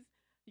 currencies,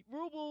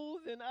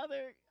 rubles, and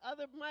other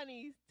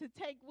monies to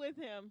take with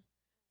him.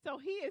 So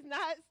he is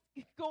not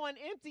going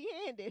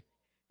empty-handed.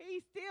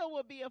 He still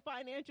will be a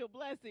financial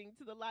blessing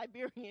to the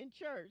Liberian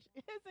church.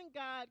 Isn't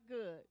God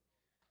good?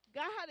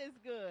 God is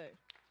good.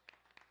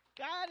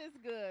 God is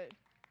good.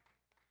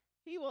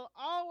 He will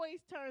always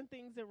turn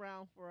things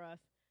around for us.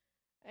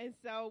 And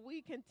so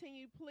we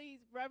continue. Please,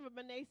 Reverend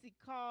Benassi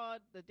called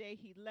the day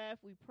he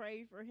left. We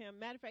prayed for him.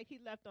 Matter of fact, he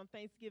left on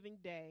Thanksgiving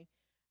Day.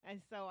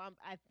 And so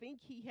I think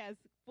he has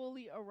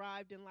fully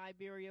arrived in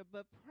Liberia.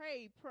 But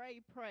pray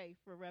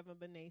for Reverend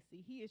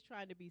Benassi. He is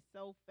trying to be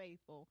so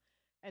faithful.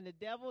 And the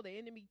devil, the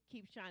enemy,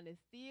 keeps trying to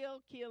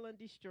steal, kill, and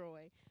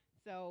destroy.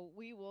 So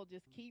we will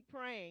just keep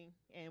praying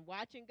and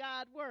watching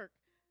God work.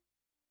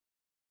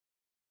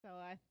 So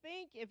I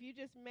think if you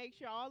just make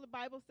sure all the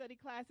Bible study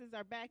classes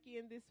are back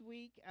in this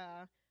week,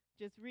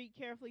 just read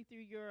carefully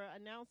through your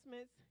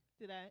announcements.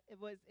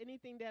 Was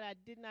anything that I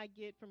did not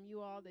get from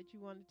you all that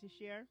you wanted to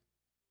share?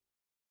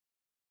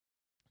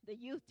 The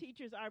youth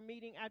teachers are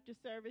meeting after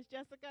service.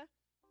 Jessica?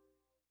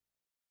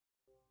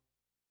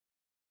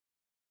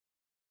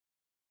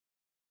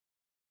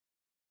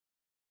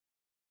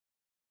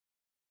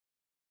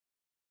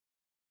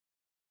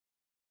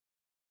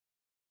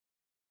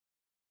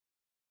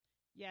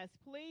 Yes,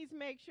 please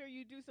make sure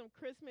you do some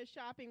Christmas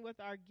shopping with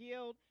our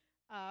guild.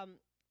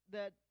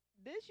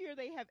 This year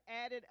they have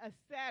added a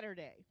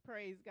Saturday,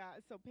 praise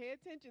God. So pay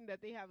attention that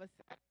they have a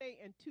Saturday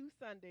and 2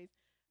 Sundays.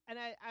 And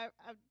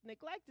I've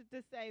neglected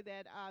to say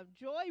that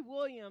Joy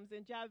Williams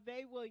and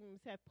Javée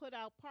Williams have put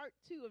out part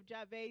 2 of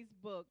Javé's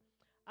book,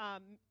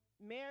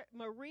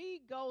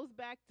 Marie Goes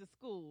Back to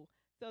School.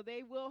 So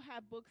they will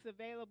have books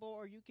available,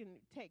 or you can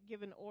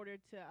give an order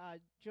to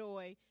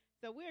Joy.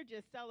 So we're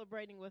just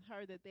celebrating with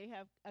her that they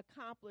have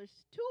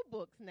accomplished 2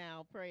 books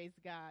now, praise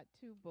God,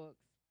 2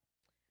 books.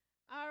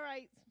 All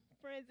right,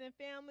 friends and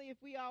family, if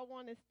we all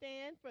want to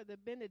stand for the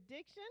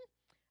benediction,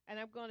 and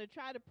I'm going to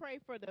try to pray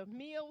for the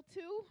meal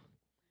too.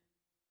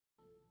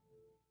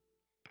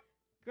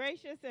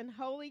 Gracious and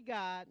holy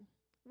God,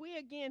 we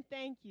again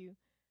thank you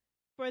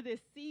for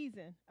this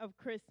season of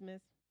Christmas.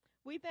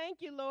 We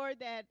thank you, Lord,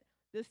 that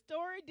the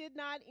story did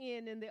not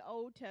end in the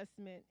Old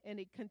Testament,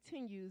 and it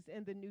continues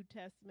in the New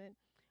Testament.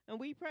 And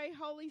we pray,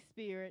 Holy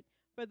Spirit,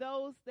 for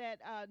those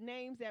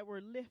names that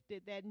were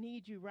lifted that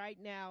need you right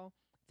now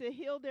to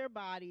heal their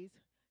bodies,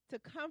 to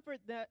comfort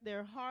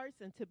their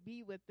hearts, and to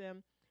be with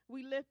them.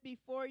 We lift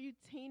before you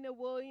Tina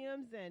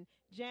Williams and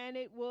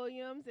Janet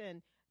Williams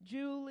and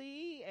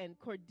Julie and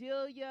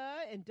Cordelia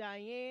and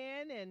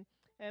Diane,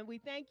 and we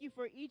thank you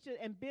for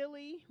and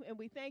Billy, and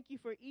we thank you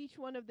for each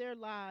one of their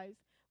lives.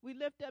 We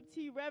lift up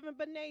to you Reverend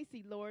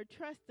Benassi, Lord,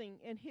 trusting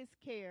in his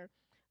care.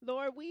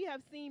 Lord, we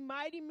have seen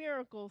mighty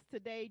miracles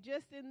today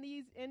just in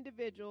these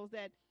individuals,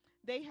 that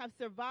they have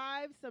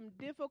survived some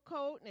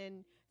difficult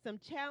and some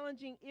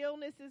challenging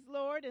illnesses,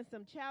 Lord, and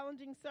some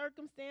challenging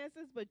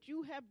circumstances, but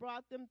you have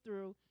brought them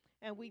through,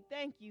 and we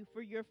thank you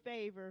for your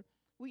favor.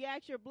 We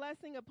ask your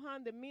blessing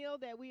upon the meal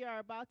that we are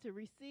about to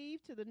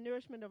receive to the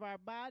nourishment of our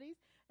bodies,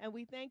 and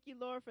we thank you,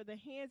 Lord, for the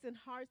hands and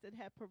hearts that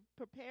have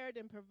prepared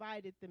and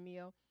provided the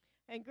meal.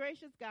 And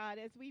gracious God,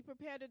 as we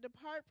prepare to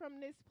depart from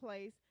this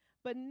place,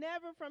 but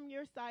never from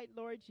your sight,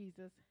 Lord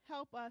Jesus,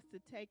 help us to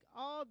take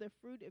all the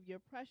fruit of your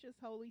precious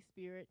Holy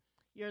Spirit,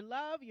 your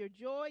love, your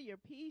joy, your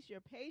peace, your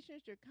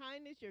patience, your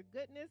kindness, your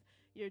goodness,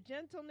 your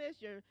gentleness,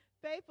 your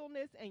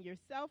faithfulness, and your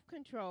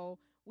self-control.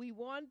 We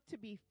want to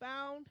be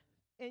found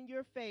in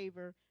your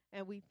favor,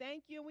 and we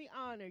thank you and we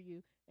honor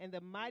you. In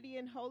the mighty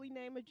and holy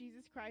name of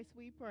Jesus Christ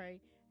we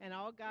pray. And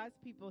all God's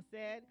people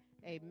said,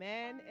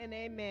 amen and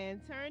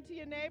amen. Turn to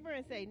your neighbor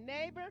and say,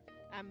 neighbor,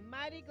 I'm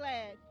mighty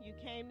glad you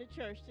came to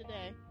church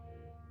today.